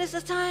 And that is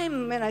the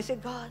time when I say,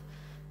 God,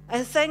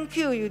 I thank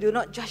you, you do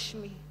not judge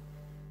me.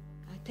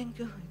 I thank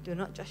you, you do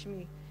not judge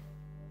me.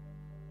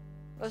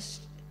 Because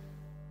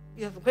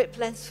you have great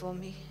plans for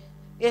me.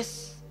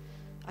 Yes,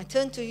 I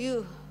turn to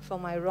you for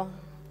my wrong.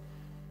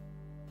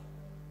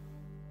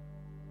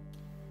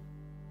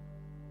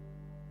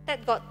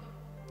 Let God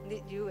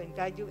lead you and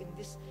guide you in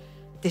these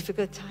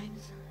difficult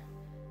times.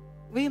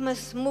 We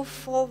must move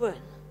forward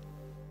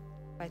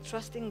by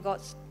trusting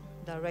God's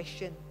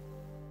direction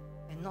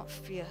and not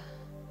fear.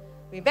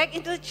 We're back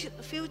into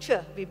the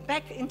future. We're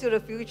back into the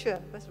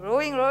future. Just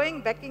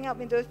rowing, backing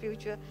up into the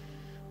future.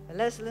 But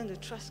let's learn to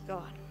trust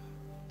God.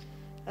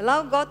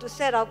 Allow God to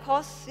set our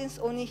course, since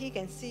only He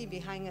can see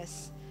behind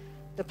us.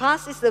 The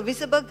past is the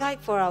visible guide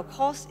for our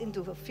course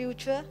into the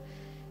future.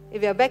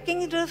 If we are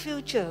backing into the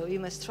future, we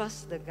must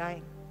trust the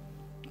guide.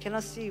 We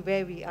cannot see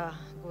where we are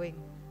going,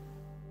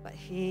 but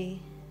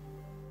He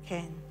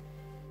can.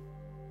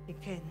 He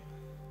can.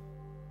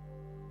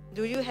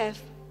 Do you have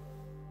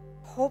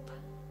hope?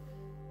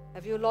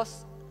 Have you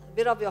lost a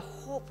bit of your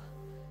hope?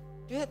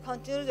 Do you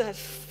continue to have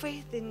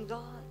faith in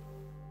God?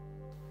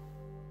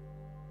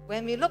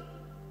 When we look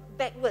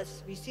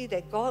backwards, we see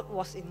that God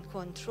was in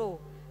control,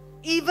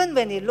 even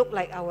when it looked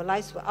like our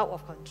lives were out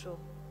of control.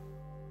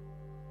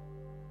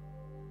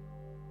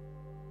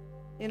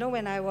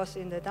 When I was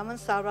in the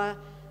Damansara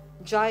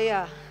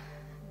Jaya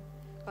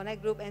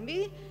Connect group, and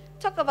we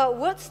talk about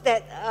words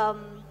that,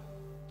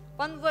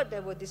 one word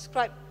that would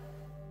describe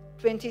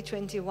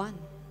 2021.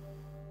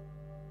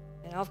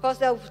 And of course,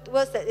 there are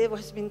words that it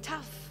has been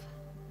tough.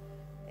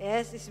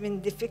 Yes, it's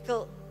been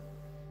difficult.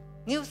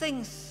 New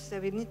things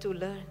that we need to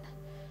learn.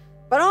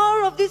 But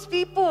all of these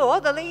people, all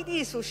the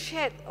ladies who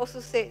shared, also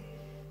said,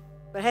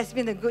 but it has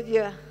been a good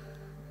year.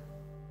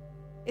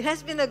 It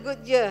has been a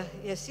good year.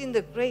 You have seen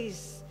the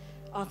grace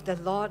of the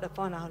Lord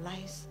upon our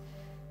lives.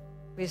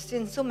 We've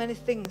seen so many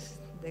things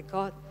that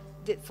God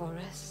did for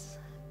us.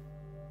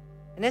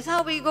 And that's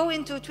how we go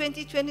into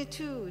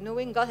 2022,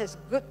 knowing God has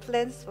good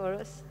plans for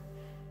us.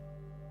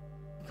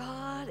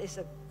 God is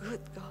a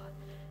good God.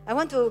 I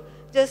want to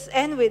just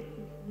end with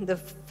the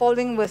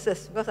following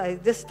verses, because I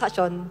just touched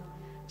on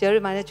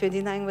Jeremiah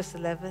 29, verse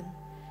 11.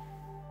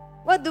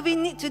 What do we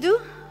need to do?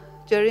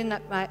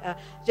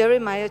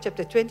 Jeremiah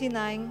chapter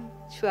 29,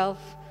 12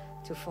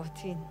 to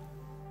 14.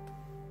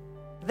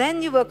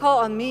 Then you will call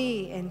on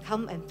me and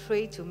come and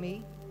pray to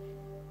me,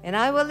 and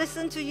I will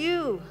listen to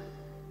you.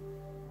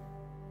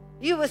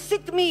 You will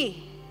seek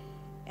me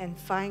and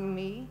find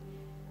me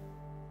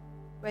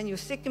when you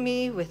seek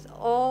me with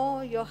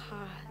all your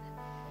heart.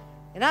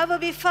 And I will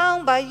be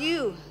found by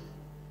you,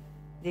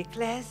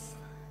 declares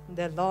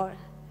the Lord.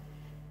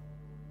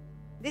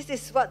 This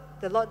is what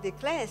the Lord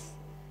declares.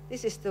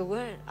 This is the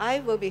word. I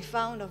will be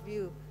found of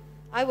you.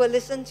 I will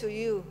listen to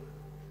you.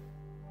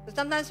 But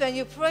sometimes when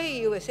you pray,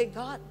 you will say,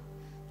 God,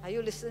 are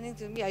you listening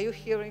to me? Are you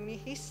hearing me?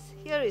 His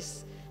ear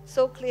is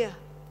so clear.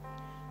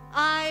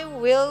 I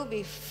will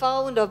be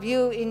found of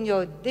you in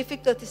your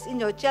difficulties, in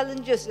your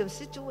challenges, your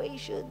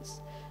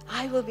situations.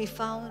 I will be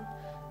found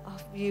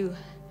of you.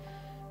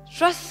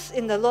 Trust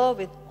in the Lord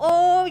with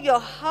all your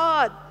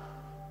heart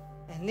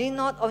and lean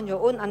not on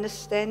your own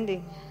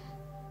understanding.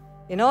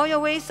 In all your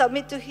ways,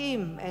 submit to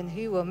Him, and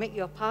He will make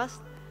your path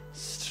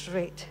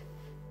straight.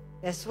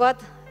 That's what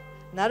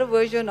another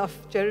version of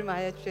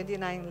Jeremiah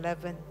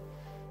 29:11.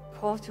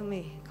 Call to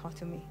me, call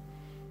to me.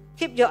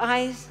 Keep your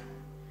eyes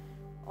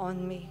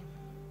on me.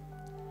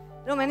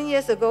 Many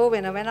years ago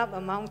when I went up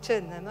a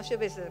mountain, I'm not sure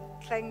if it's the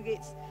Klang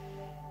Gates,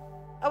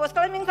 I was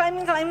climbing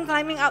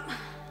up.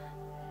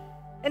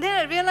 And then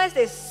I realized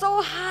it's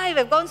so high,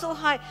 we've gone so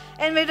high.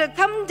 And when I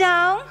come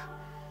down,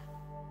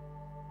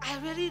 I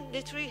really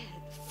literally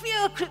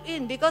fear creep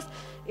in, because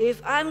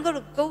if I'm going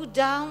to go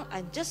down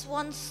and just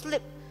one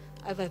slip,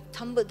 I would have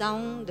tumbled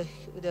down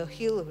the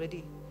hill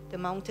already, the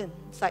mountain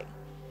side.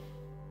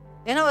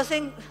 And I was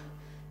saying,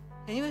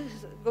 Can you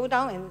go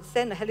down and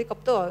send a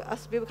helicopter or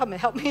ask people to come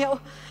and help me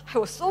out? I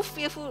was so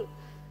fearful.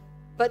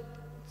 But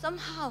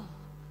somehow,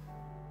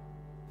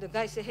 the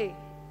guy said, hey,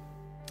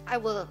 I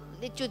will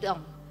lead you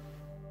down.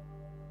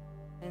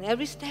 And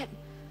every step,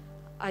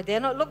 I dare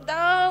not look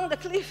down the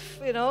cliff,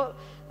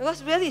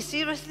 because really,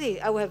 seriously,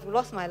 I would have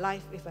lost my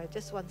life if I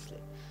just one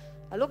slip.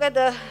 I look at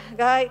the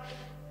guy,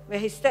 where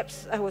he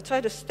steps, I will try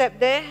to step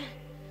there,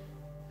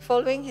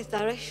 following his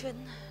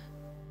direction,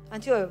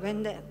 until I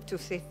went there to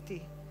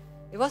safety.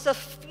 It was a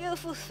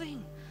fearful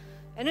thing.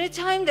 And every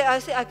time that I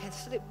say I can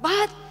slip,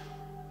 but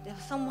there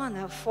was someone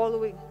else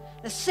following.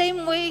 The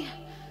same way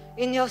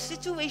in your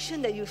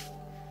situation that you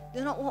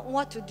do not know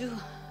what to do,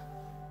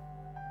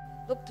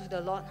 look to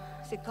the Lord.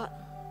 Say, God,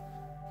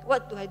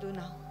 what do I do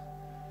now?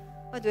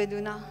 What do I do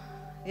now?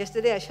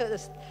 Yesterday I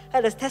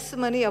had a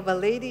testimony of a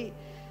lady.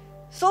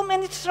 So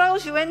many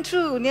trials she went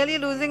through, nearly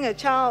losing a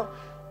child.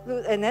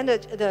 And then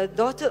the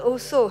daughter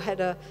also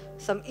had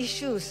some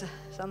issues,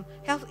 some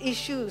health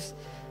issues.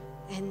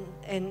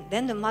 And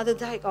then the mother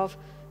died of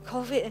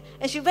COVID.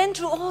 And she went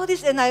through all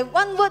this. And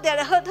one word that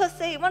I heard her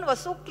say, one was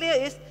so clear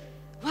is,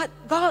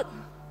 God,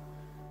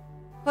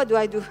 what do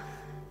I do?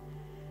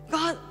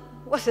 God,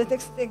 what's the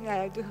next thing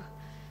I do?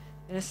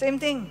 And the same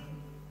thing.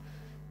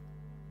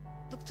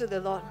 Look to the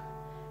Lord.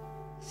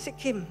 Seek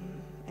Him,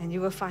 and you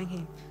will find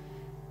Him.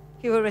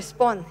 He will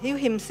respond. He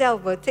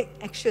Himself will take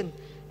action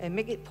and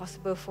make it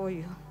possible for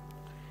you.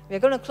 We're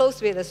going to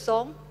close with a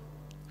song.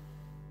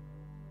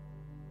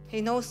 He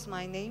knows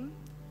my name.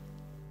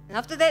 And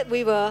after that,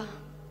 we will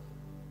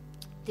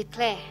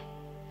declare.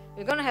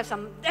 We're going to have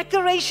some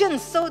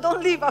decorations, so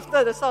don't leave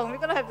after the song. We're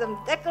going to have some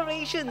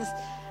decorations.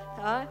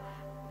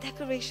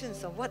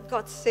 Decorations of what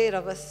God said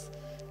of us.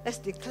 Let's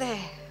declare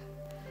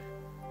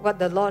what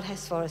the Lord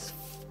has for us.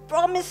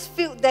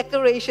 Promise-filled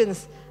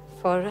decorations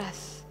for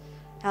us.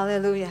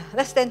 Hallelujah.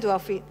 Let's stand to our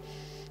feet.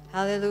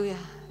 Hallelujah.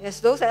 Yes,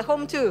 those at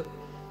home too.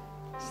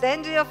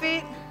 Stand to your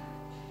feet.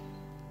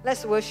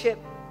 Let's worship.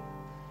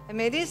 And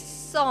may this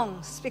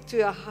song speak to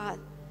your heart.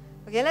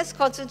 Okay, let's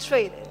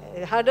concentrate.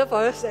 It's harder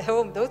for us at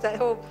home, those at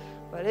home.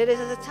 But it is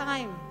the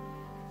time.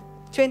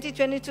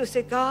 2022,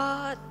 say,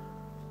 God,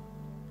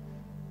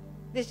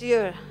 this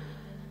year,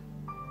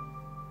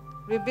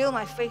 rebuild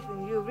my faith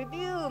in you.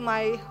 Rebuild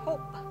my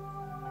hope.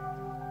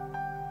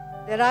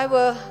 That I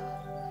will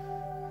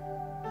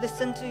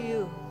listen to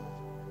you.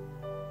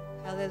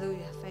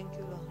 Hallelujah. Thank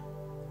you, Lord.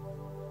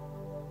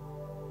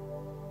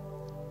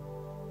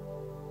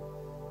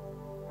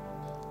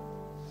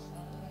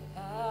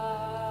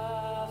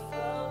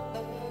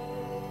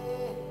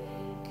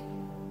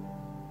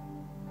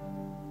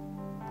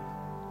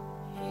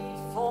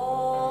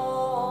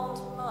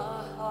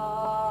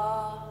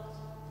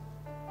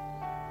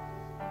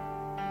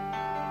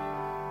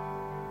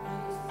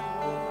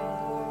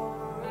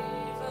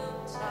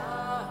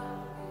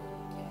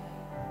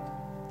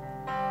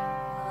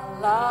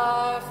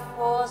 Life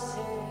was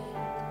in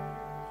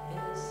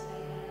His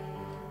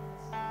hands.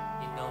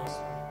 He knows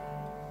me.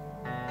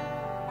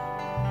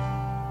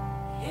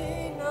 He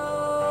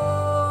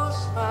knows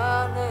my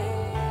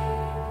name.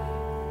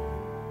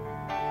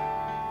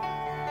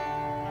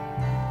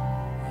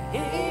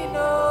 He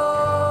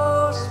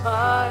knows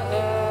my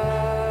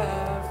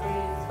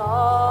every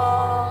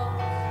thought.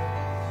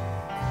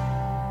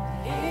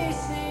 He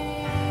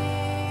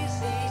sees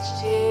each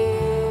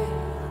tear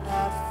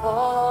that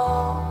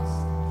falls.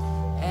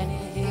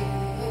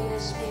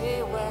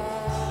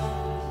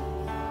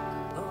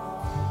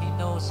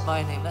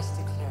 My name, let's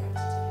declare it.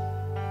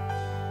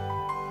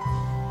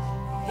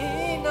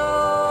 He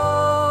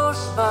knows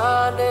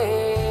my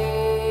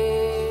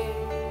name.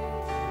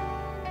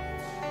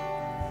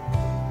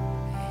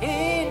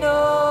 He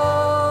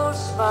knows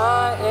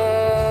my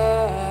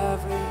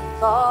every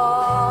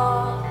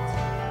thought.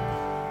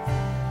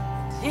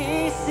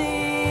 He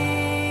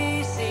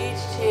sees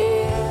each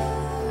tear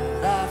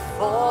that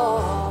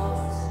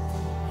falls,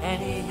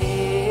 and He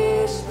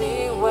hears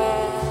me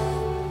when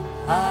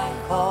I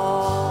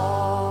call.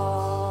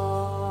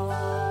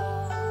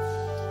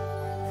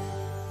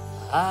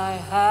 I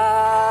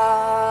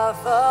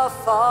have a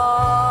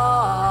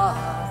Father.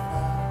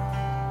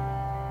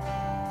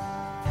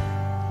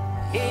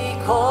 He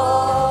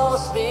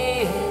calls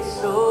me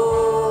His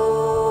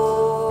own.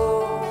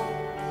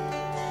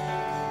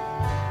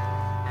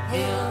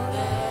 He'll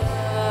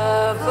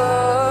never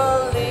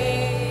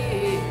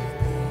leave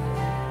me,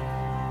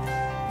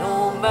 no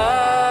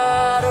matter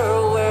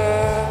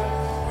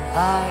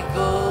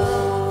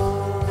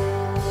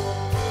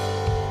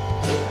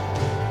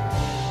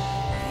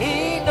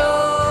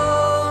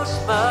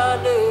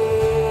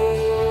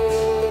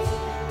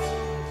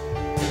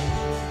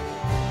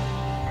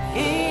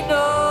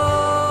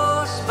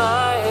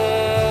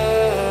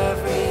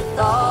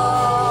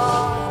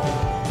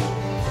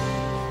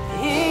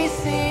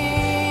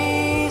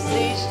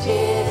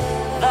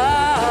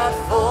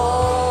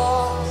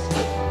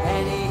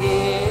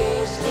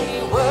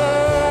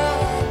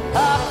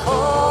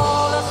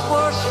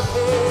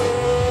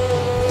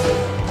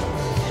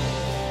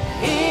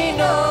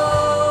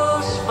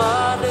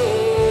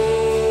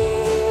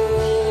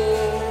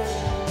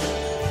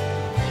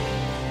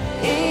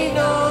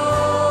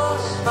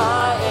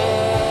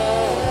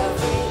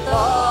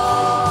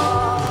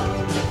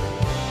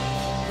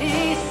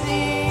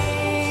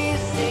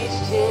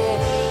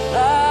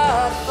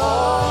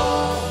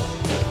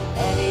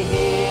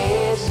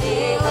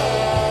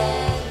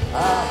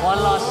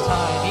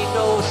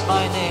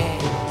my name.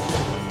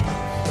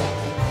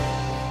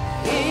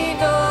 He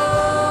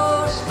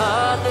knows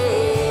my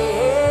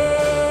name.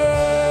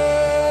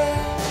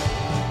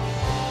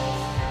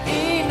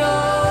 He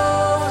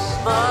knows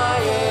my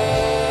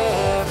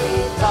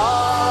every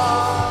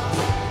thought.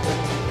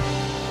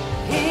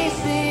 He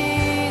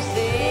sees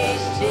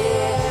each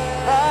tear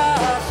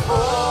that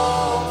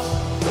falls,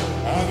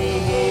 and He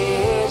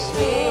hears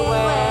me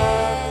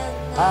when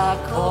I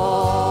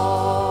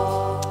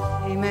call.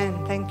 Amen.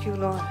 Thank you,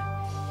 Lord.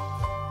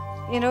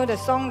 You know, the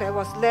song that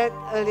was led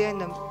earlier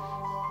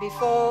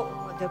before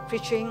the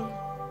preaching,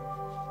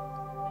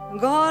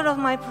 God of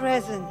my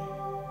present,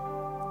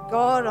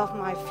 God of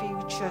my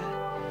future,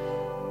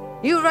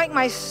 you write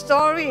my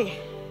story,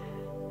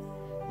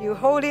 you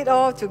hold it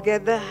all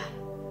together.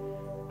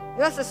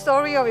 That's the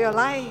story of your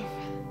life.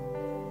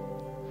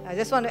 I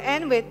just want to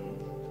end with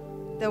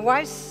the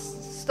wife's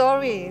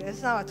story. That's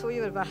how I told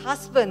you about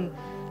husband,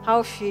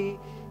 how he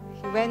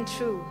went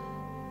through.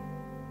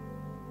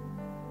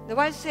 The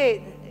wife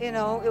said, you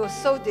know, it was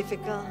so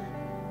difficult.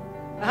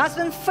 My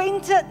husband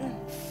fainted,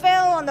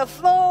 fell on the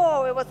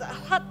floor. It was a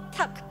hot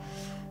tug.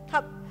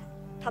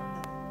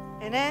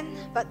 And then,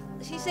 but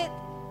she said,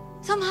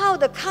 somehow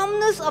the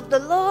calmness of the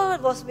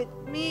Lord was with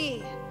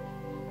me.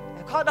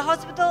 I called the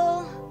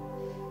hospital,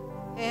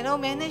 you know,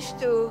 managed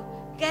to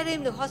get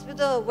him to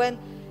hospital when,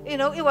 you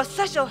know, it was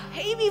such a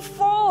heavy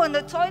fall in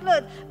the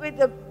toilet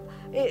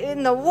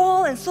in the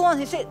wall and so on.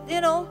 He said, you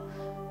know,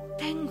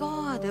 thank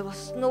God there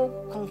was no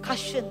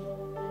concussion.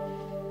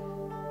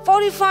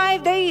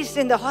 45 days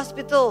in the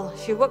hospital.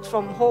 She worked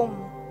from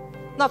home.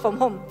 Not from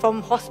home,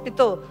 from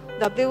hospital.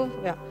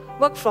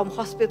 Worked from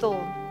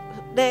hospital.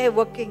 There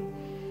working.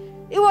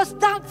 It was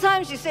dark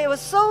time, she said. It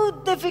was so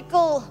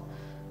difficult.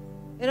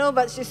 You know,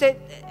 but she said,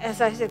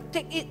 as I said,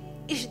 take it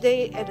each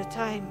day at a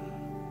time.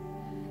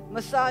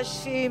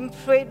 Massaged him,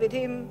 prayed with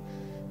him,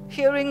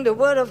 hearing the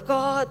word of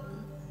God.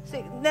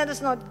 Said, let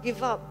us not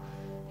give up.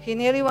 He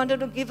nearly wanted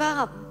to give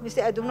up. He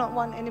said, I do not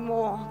want any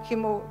more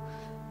chemo.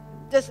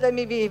 Just let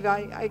me be.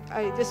 I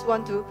just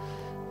want to,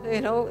 you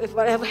know, if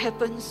whatever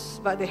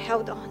happens, but they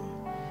held on.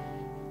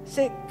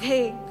 Said,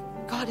 hey,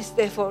 God is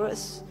there for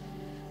us.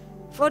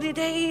 40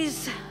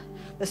 days,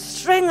 the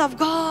strength of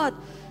God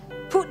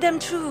put them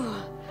through.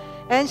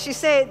 And she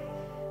said,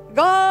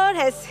 God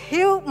has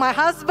healed my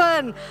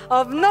husband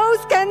of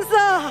nose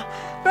cancer.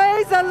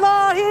 Praise the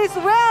Lord. He is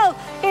well.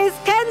 He is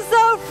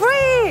cancer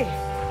free.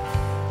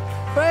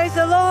 Praise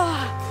the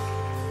Lord.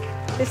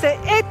 He said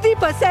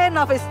 80%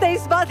 of his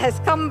taste bud has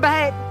come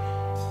back.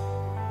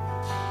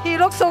 He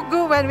looked so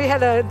good when we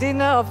had a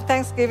dinner of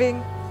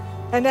Thanksgiving.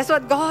 And that's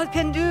what God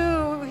can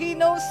do. He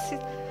knows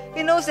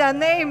their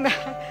name.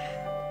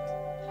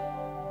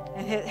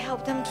 And He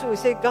helped them through. He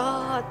said,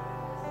 God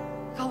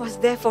was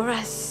there for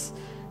us,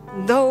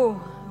 though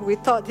we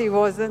thought He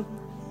wasn't.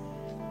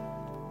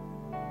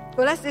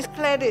 Well, let's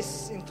declare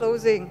this in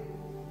closing.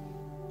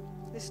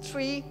 These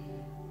 3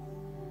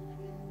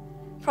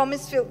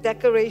 promise-filled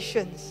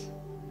declarations.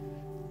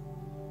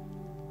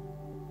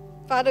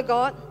 Father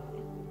God,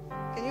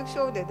 can you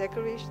show the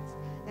declarations?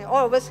 And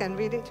all of us can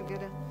read it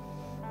together.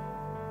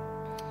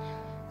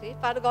 Okay,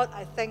 Father God,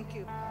 I thank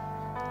you.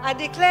 I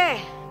declare,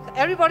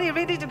 everybody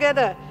read it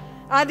together.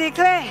 I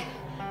declare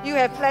you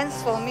have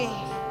plans for me.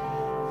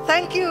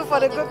 Thank you for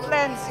the good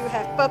plans you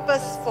have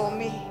purposed for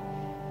me.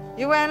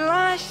 You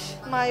enlarge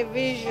my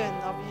vision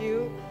of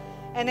you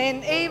and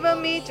enable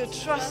me to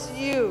trust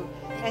you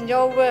and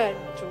your word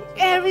through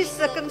every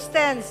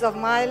circumstance of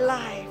my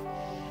life.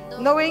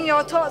 Knowing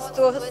your thoughts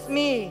towards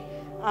me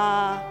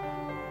are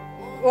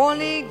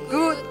only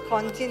good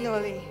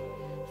continually.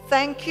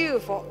 Thank you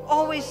for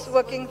always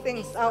working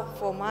things out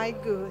for my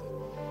good.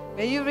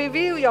 May you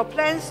reveal your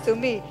plans to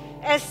me,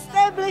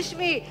 establish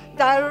me,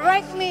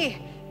 direct me,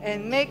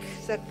 and make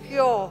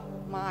secure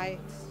my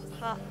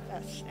heart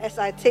as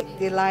I take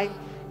delight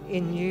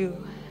in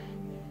you.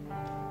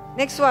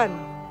 Next one.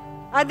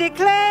 I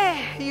declare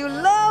you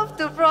love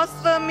to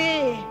prosper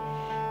me.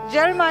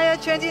 Jeremiah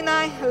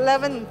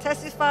 29:11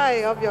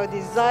 testify of your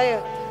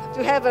desire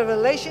to have a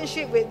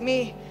relationship with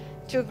me,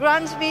 to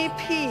grant me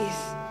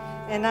peace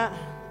and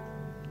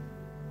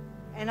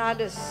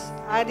others.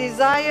 I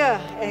desire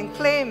and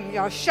claim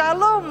your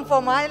shalom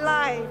for my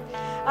life.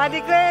 I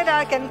declare that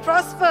I can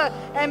prosper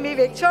and be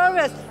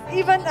victorious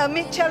even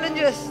amid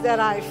challenges that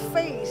I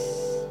face.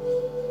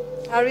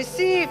 I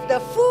receive the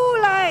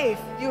full life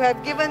you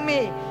have given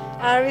me.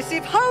 I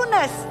receive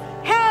wholeness,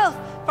 health,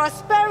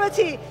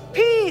 prosperity,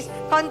 peace,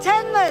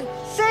 contentment,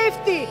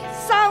 safety,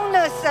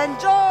 soundness, and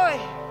joy.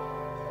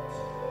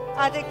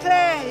 I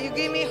declare you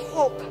give me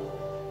hope.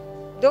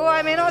 Though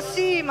I may not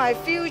see my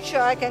future,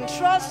 I can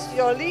trust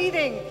your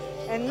leading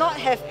and not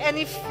have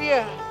any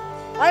fear.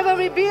 I will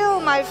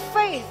rebuild my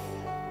faith,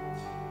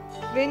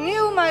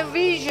 renew my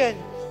vision,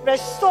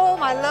 restore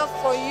my love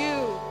for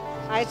you.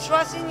 I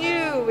trust in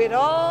you with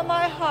all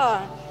my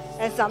heart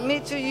and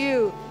submit to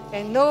you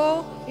and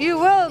know you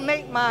will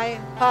make my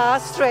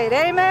path straight.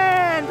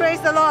 Amen. Praise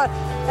the Lord.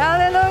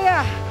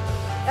 Hallelujah.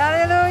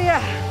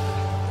 Hallelujah.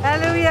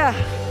 Hallelujah.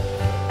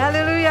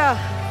 Hallelujah.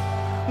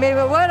 May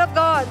the word of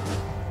God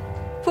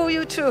pull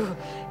you through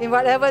in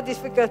whatever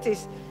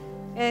difficulties.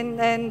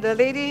 And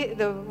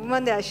the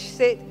woman that she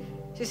said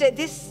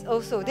this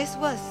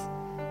verse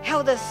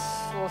held us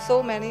for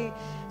so many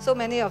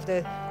of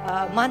the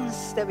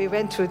months that we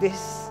went through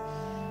this.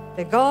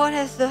 That God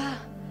has a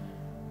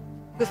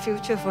good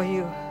future for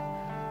you,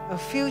 a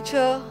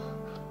future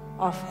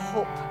of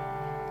hope.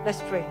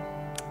 Let's pray.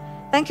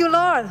 Thank you,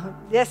 Lord.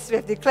 Yes, we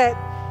have declared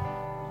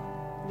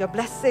your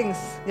blessings,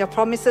 your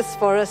promises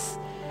for us.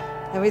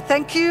 And we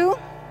thank you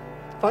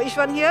for each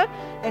one here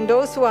and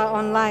those who are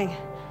online.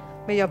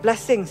 May your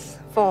blessings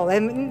fall.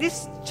 And in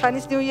this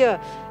Chinese New Year,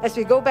 as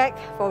we go back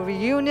for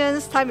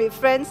reunions, time with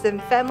friends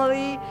and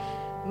family,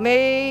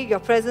 may your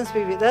presence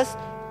be with us.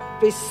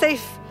 Be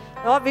safe.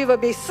 Lord, we will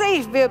be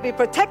safe. We will be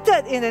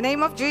protected in the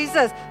name of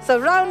Jesus.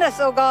 Surround us,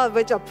 oh God,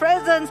 with your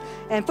presence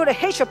and put a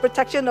hedge of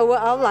protection over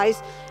our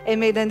lives. And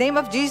may the name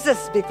of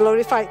Jesus be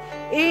glorified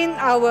in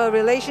our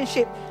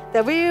relationship,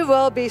 that we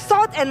will be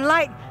salt and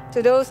light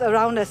to those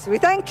around us. We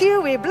thank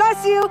you. We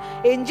bless you.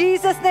 In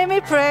Jesus' name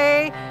we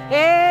pray.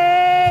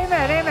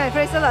 Amen. Amen.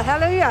 Praise the Lord.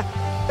 Hallelujah.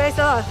 Praise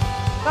the Lord.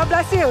 God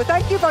bless you.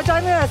 Thank you for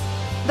joining us.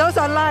 Those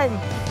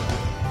online.